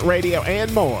 iHeartRadio,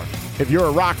 and more. If you're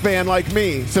a rock fan like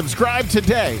me, subscribe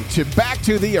today to Back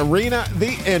to the Arena,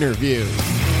 The Interviews.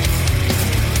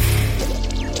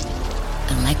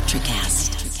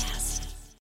 Electricast.